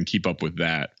and keep up with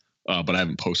that. But I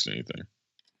haven't posted anything.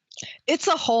 It's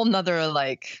a whole nother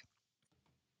like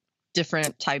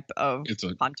different type of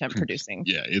content producing.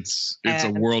 Yeah, it's a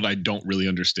world I don't really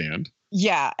understand.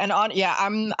 Yeah, and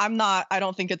I'm not. I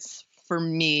don't think it's for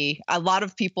me. A lot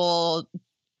of people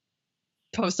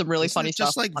post some really funny stuff.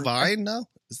 Just like Vine now?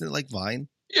 Isn't it like Vine?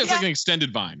 Yeah, it's like an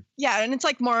extended Vine. Yeah, and it's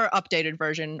like more updated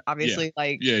version. Obviously,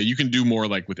 yeah, you can do more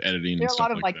like with editing. There and are a stuff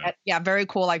lot of like that. very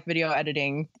cool like video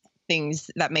editing things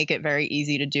that make it very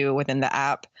easy to do within the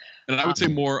app. And I would say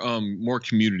more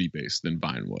community based than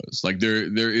Vine was. Like there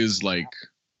is like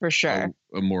for sure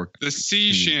a more the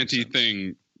sea shanty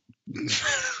thing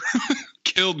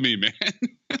killed me, man.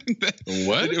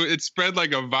 What? It spread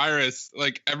like a virus.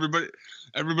 Like everybody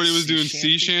was doing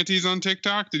sea shanties on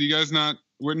TikTok. Did you guys not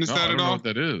witness that at all? I don't know what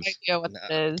that is. I don't know what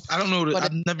that is. I don't know.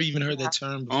 I've never even heard that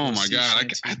term before. Oh my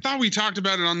God. I thought we talked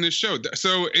about it on this show.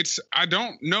 So I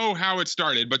don't know how it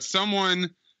started, but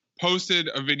someone posted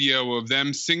a video of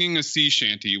them singing a sea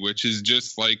shanty, which is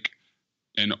just like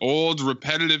an old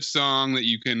repetitive song that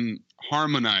you can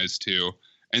harmonize to.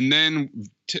 And then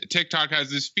TikTok has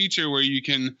this feature where you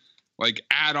can like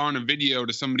add on a video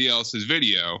to somebody else's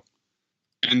video.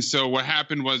 And so what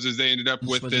happened was they ended up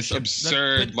with this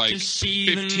absurd, like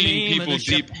 15 people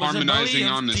deep harmonizing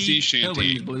on the sea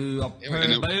shanty, and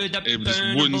it just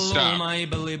wouldn't stop.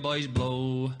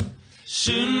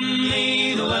 Soon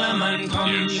may the wellerman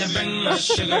come to bring us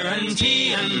sugar and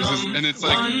tea and rum. And it's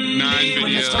like 9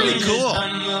 videos. That's pretty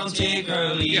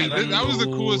cool. Yeah, that was the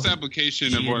coolest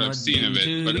application of what I've seen of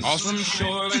it. But also,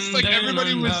 just like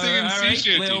everybody was singing sea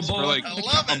shanties for like a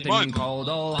month.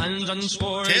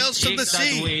 Tales from the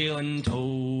Sea.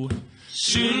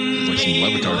 Soon like some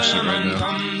Levitard shit right now.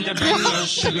 Come to bring us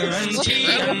sugar and tea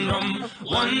and rum.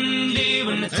 One day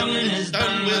when the tonguing is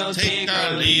done, we'll take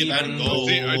our leave and go.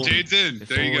 Jade's in.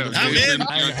 There you go. I'm in.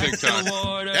 On TikTok.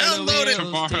 Download it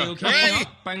tomorrow. Gray.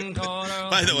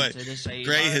 By the way,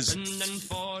 Gray has.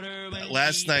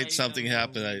 Last night something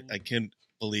happened. I can't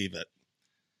believe it.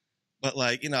 But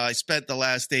like, I spent the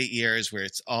last 8 years where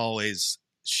it's always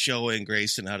showing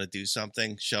Grayson how to do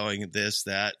something, showing this,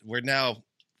 that. We're now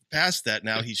past that.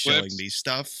 Now he's showing me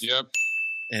stuff. Yep.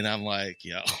 And I'm like,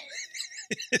 yo,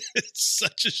 it's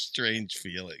such a strange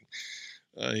feeling.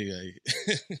 You're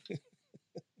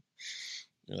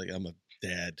like, I'm a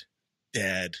dad.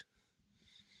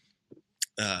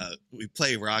 We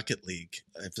play Rocket League,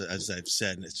 as I've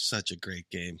said, and it's such a great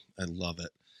game. I love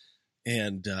it.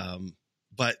 And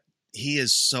but he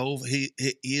is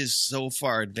so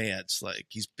far advanced. Like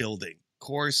he's building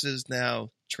courses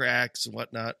now, tracks and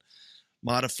whatnot,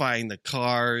 modifying the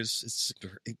cars. It's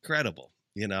incredible,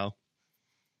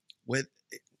 with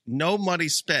no money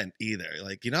spent either.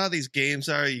 Like, how these games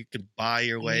are, you can buy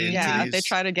your way into these. They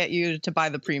try to get you to buy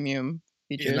the premium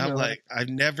features. And I'm like, I've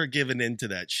never given into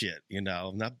that shit.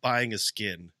 I'm not buying a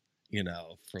skin,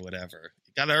 for whatever.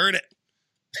 You got to earn it.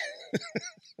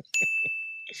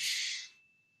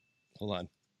 Hold on.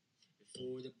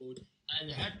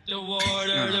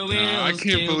 I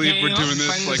can't believe we're doing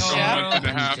this like a month and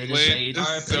a half late. This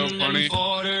is so funny.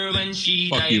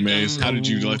 Fuck you, Maze. How did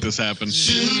you let this happen?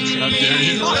 How dare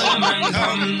you?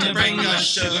 Come to bring us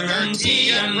sugar and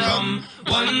tea and rum.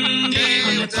 One day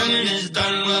when the tonguing is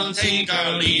done, we'll take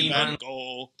our leave and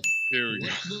go. Here we go.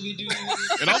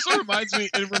 It also reminds me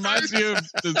of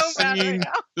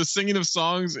the singing of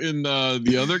songs in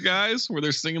The Other Guys, where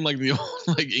they're singing like the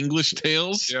old English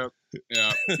tales. Yep.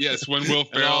 Yeah. Yes, when Will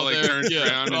Ferrell turns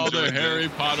around and all their Harry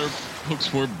Potter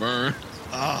books were burned.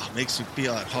 Oh, makes you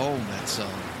feel at home, that song.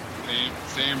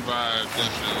 Same vibe,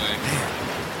 definitely.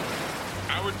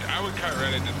 I would cut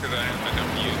Reddit just because I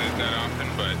don't use it that often,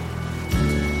 but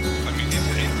I mean,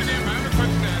 Instagram, I have a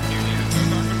question to ask you. So I was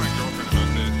talking to my girlfriend about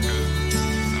this because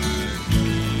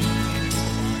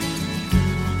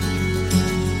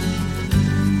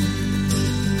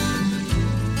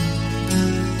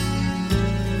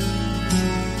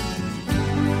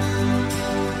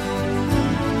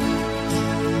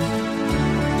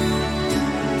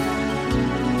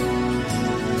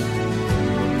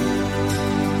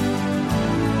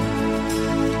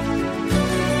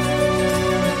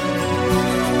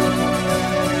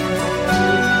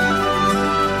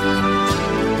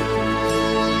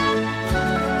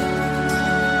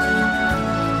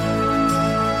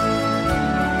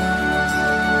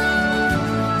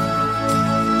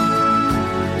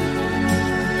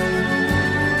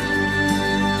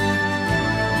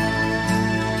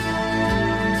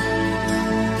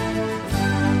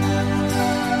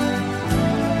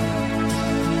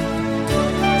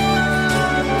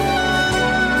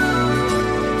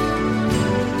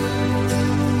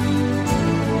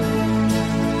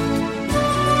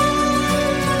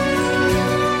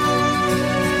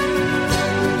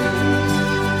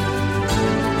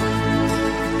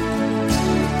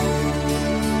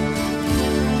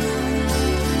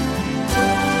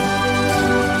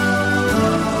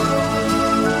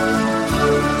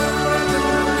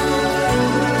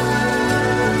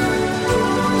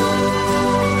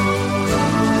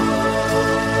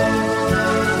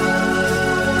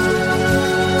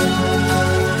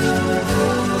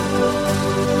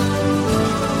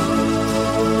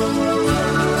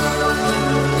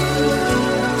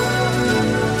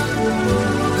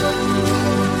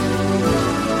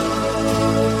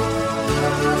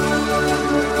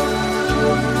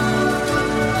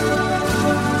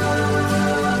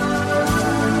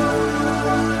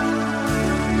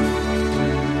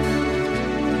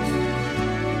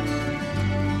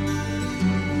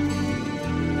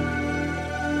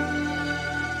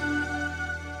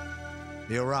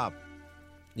Yo, Rob.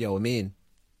 Yo, Amin.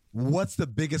 What's the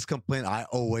biggest complaint I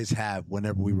always have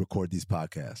whenever we record these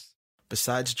podcasts?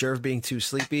 Besides Jerv being too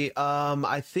sleepy,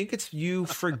 I think it's you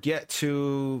forget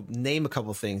to name a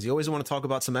couple things. You always want to talk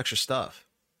about some extra stuff.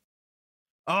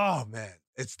 Oh, man.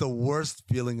 It's the worst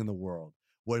feeling in the world.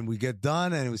 When we get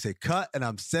done and we say cut and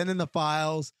I'm sending the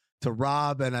files to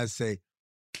Rob and I say,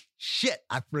 shit,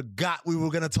 I forgot we were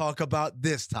going to talk about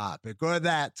this topic or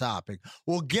that topic.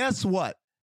 Well, guess what?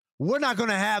 We're not going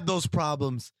to have those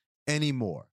problems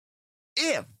anymore.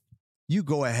 If you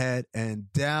go ahead and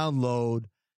download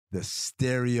the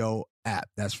Stereo app.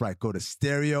 That's right. Go to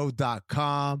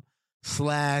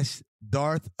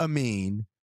stereo.com/Darth Amin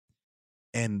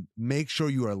and make sure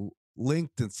you are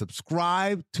linked and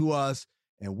subscribe to us.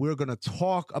 And we're going to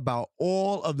talk about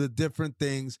all of the different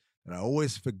things that I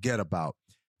always forget about.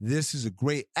 This is a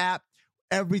great app.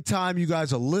 Every time you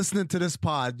guys are listening to this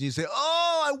pod, you say,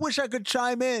 oh, I wish I could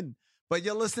chime in. But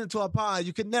you're listening to a pod.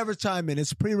 You can never chime in.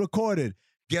 It's pre-recorded.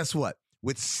 Guess what?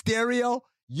 With Stereo,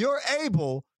 you're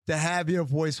able to have your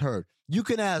voice heard. You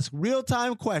can ask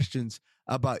real-time questions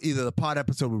about either the pod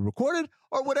episode we recorded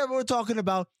or whatever we're talking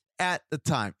about at the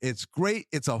time. It's great.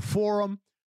 It's a forum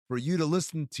for you to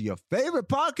listen to your favorite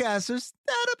podcasters.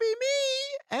 That'll be me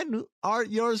and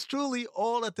yours truly,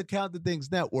 all at the Count the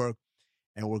Things Network.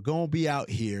 And we're going to be out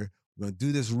here. We're going to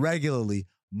do this regularly,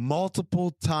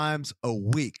 multiple times a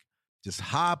week. Just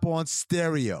hop on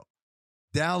Stereo.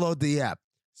 Download the app.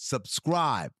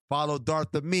 Subscribe. Follow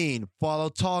Darth Amin. Follow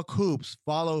Talk Hoops.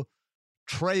 Follow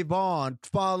Trayvon.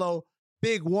 Follow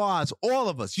Big Waz. All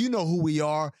of us. You know who we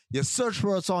are. You search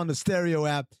for us on the Stereo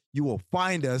app. You will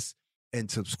find us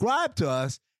and subscribe to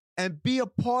us and be a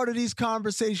part of these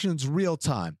conversations real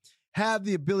time. Have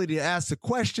the ability to ask the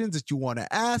questions that you want to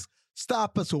ask.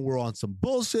 Stop us when we're on some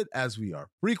bullshit, as we are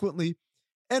frequently.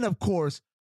 And, of course,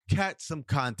 catch some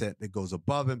content that goes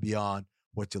above and beyond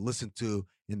what you listen to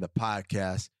in the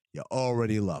podcast you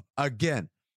already love. Again,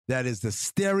 that is the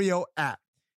Stereo app.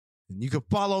 And you can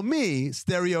follow me,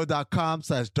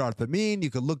 stereo.com/Darth Amin. You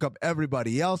can look up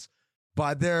everybody else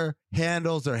by their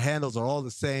handles. Their handles are all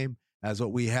the same as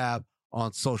what we have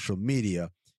on social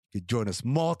media. You can join us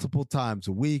multiple times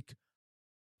a week.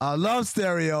 I love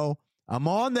Stereo. I'm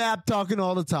on the app talking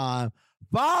all the time.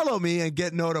 Follow me and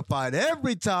get notified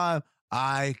every time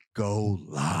I go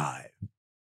live.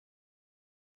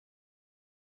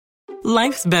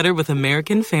 Life's better with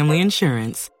American Family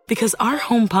Insurance because our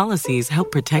home policies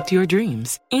help protect your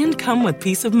dreams and come with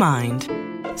peace of mind.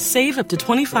 Save up to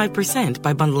 25%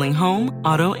 by bundling home,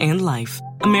 auto, and life.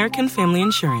 American Family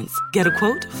Insurance. Get a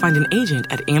quote, find an agent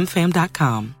at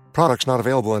amfam.com. Products not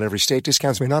available in every state.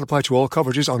 Discounts may not apply to all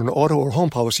coverages on an auto or home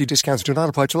policy. Discounts do not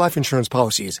apply to life insurance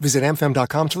policies. Visit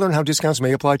amfam.com to learn how discounts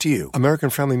may apply to you. American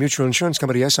Family Mutual Insurance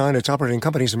Company, SI, and its operating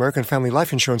companies, American Family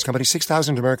Life Insurance Company,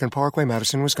 6000 American Parkway,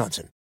 Madison, Wisconsin.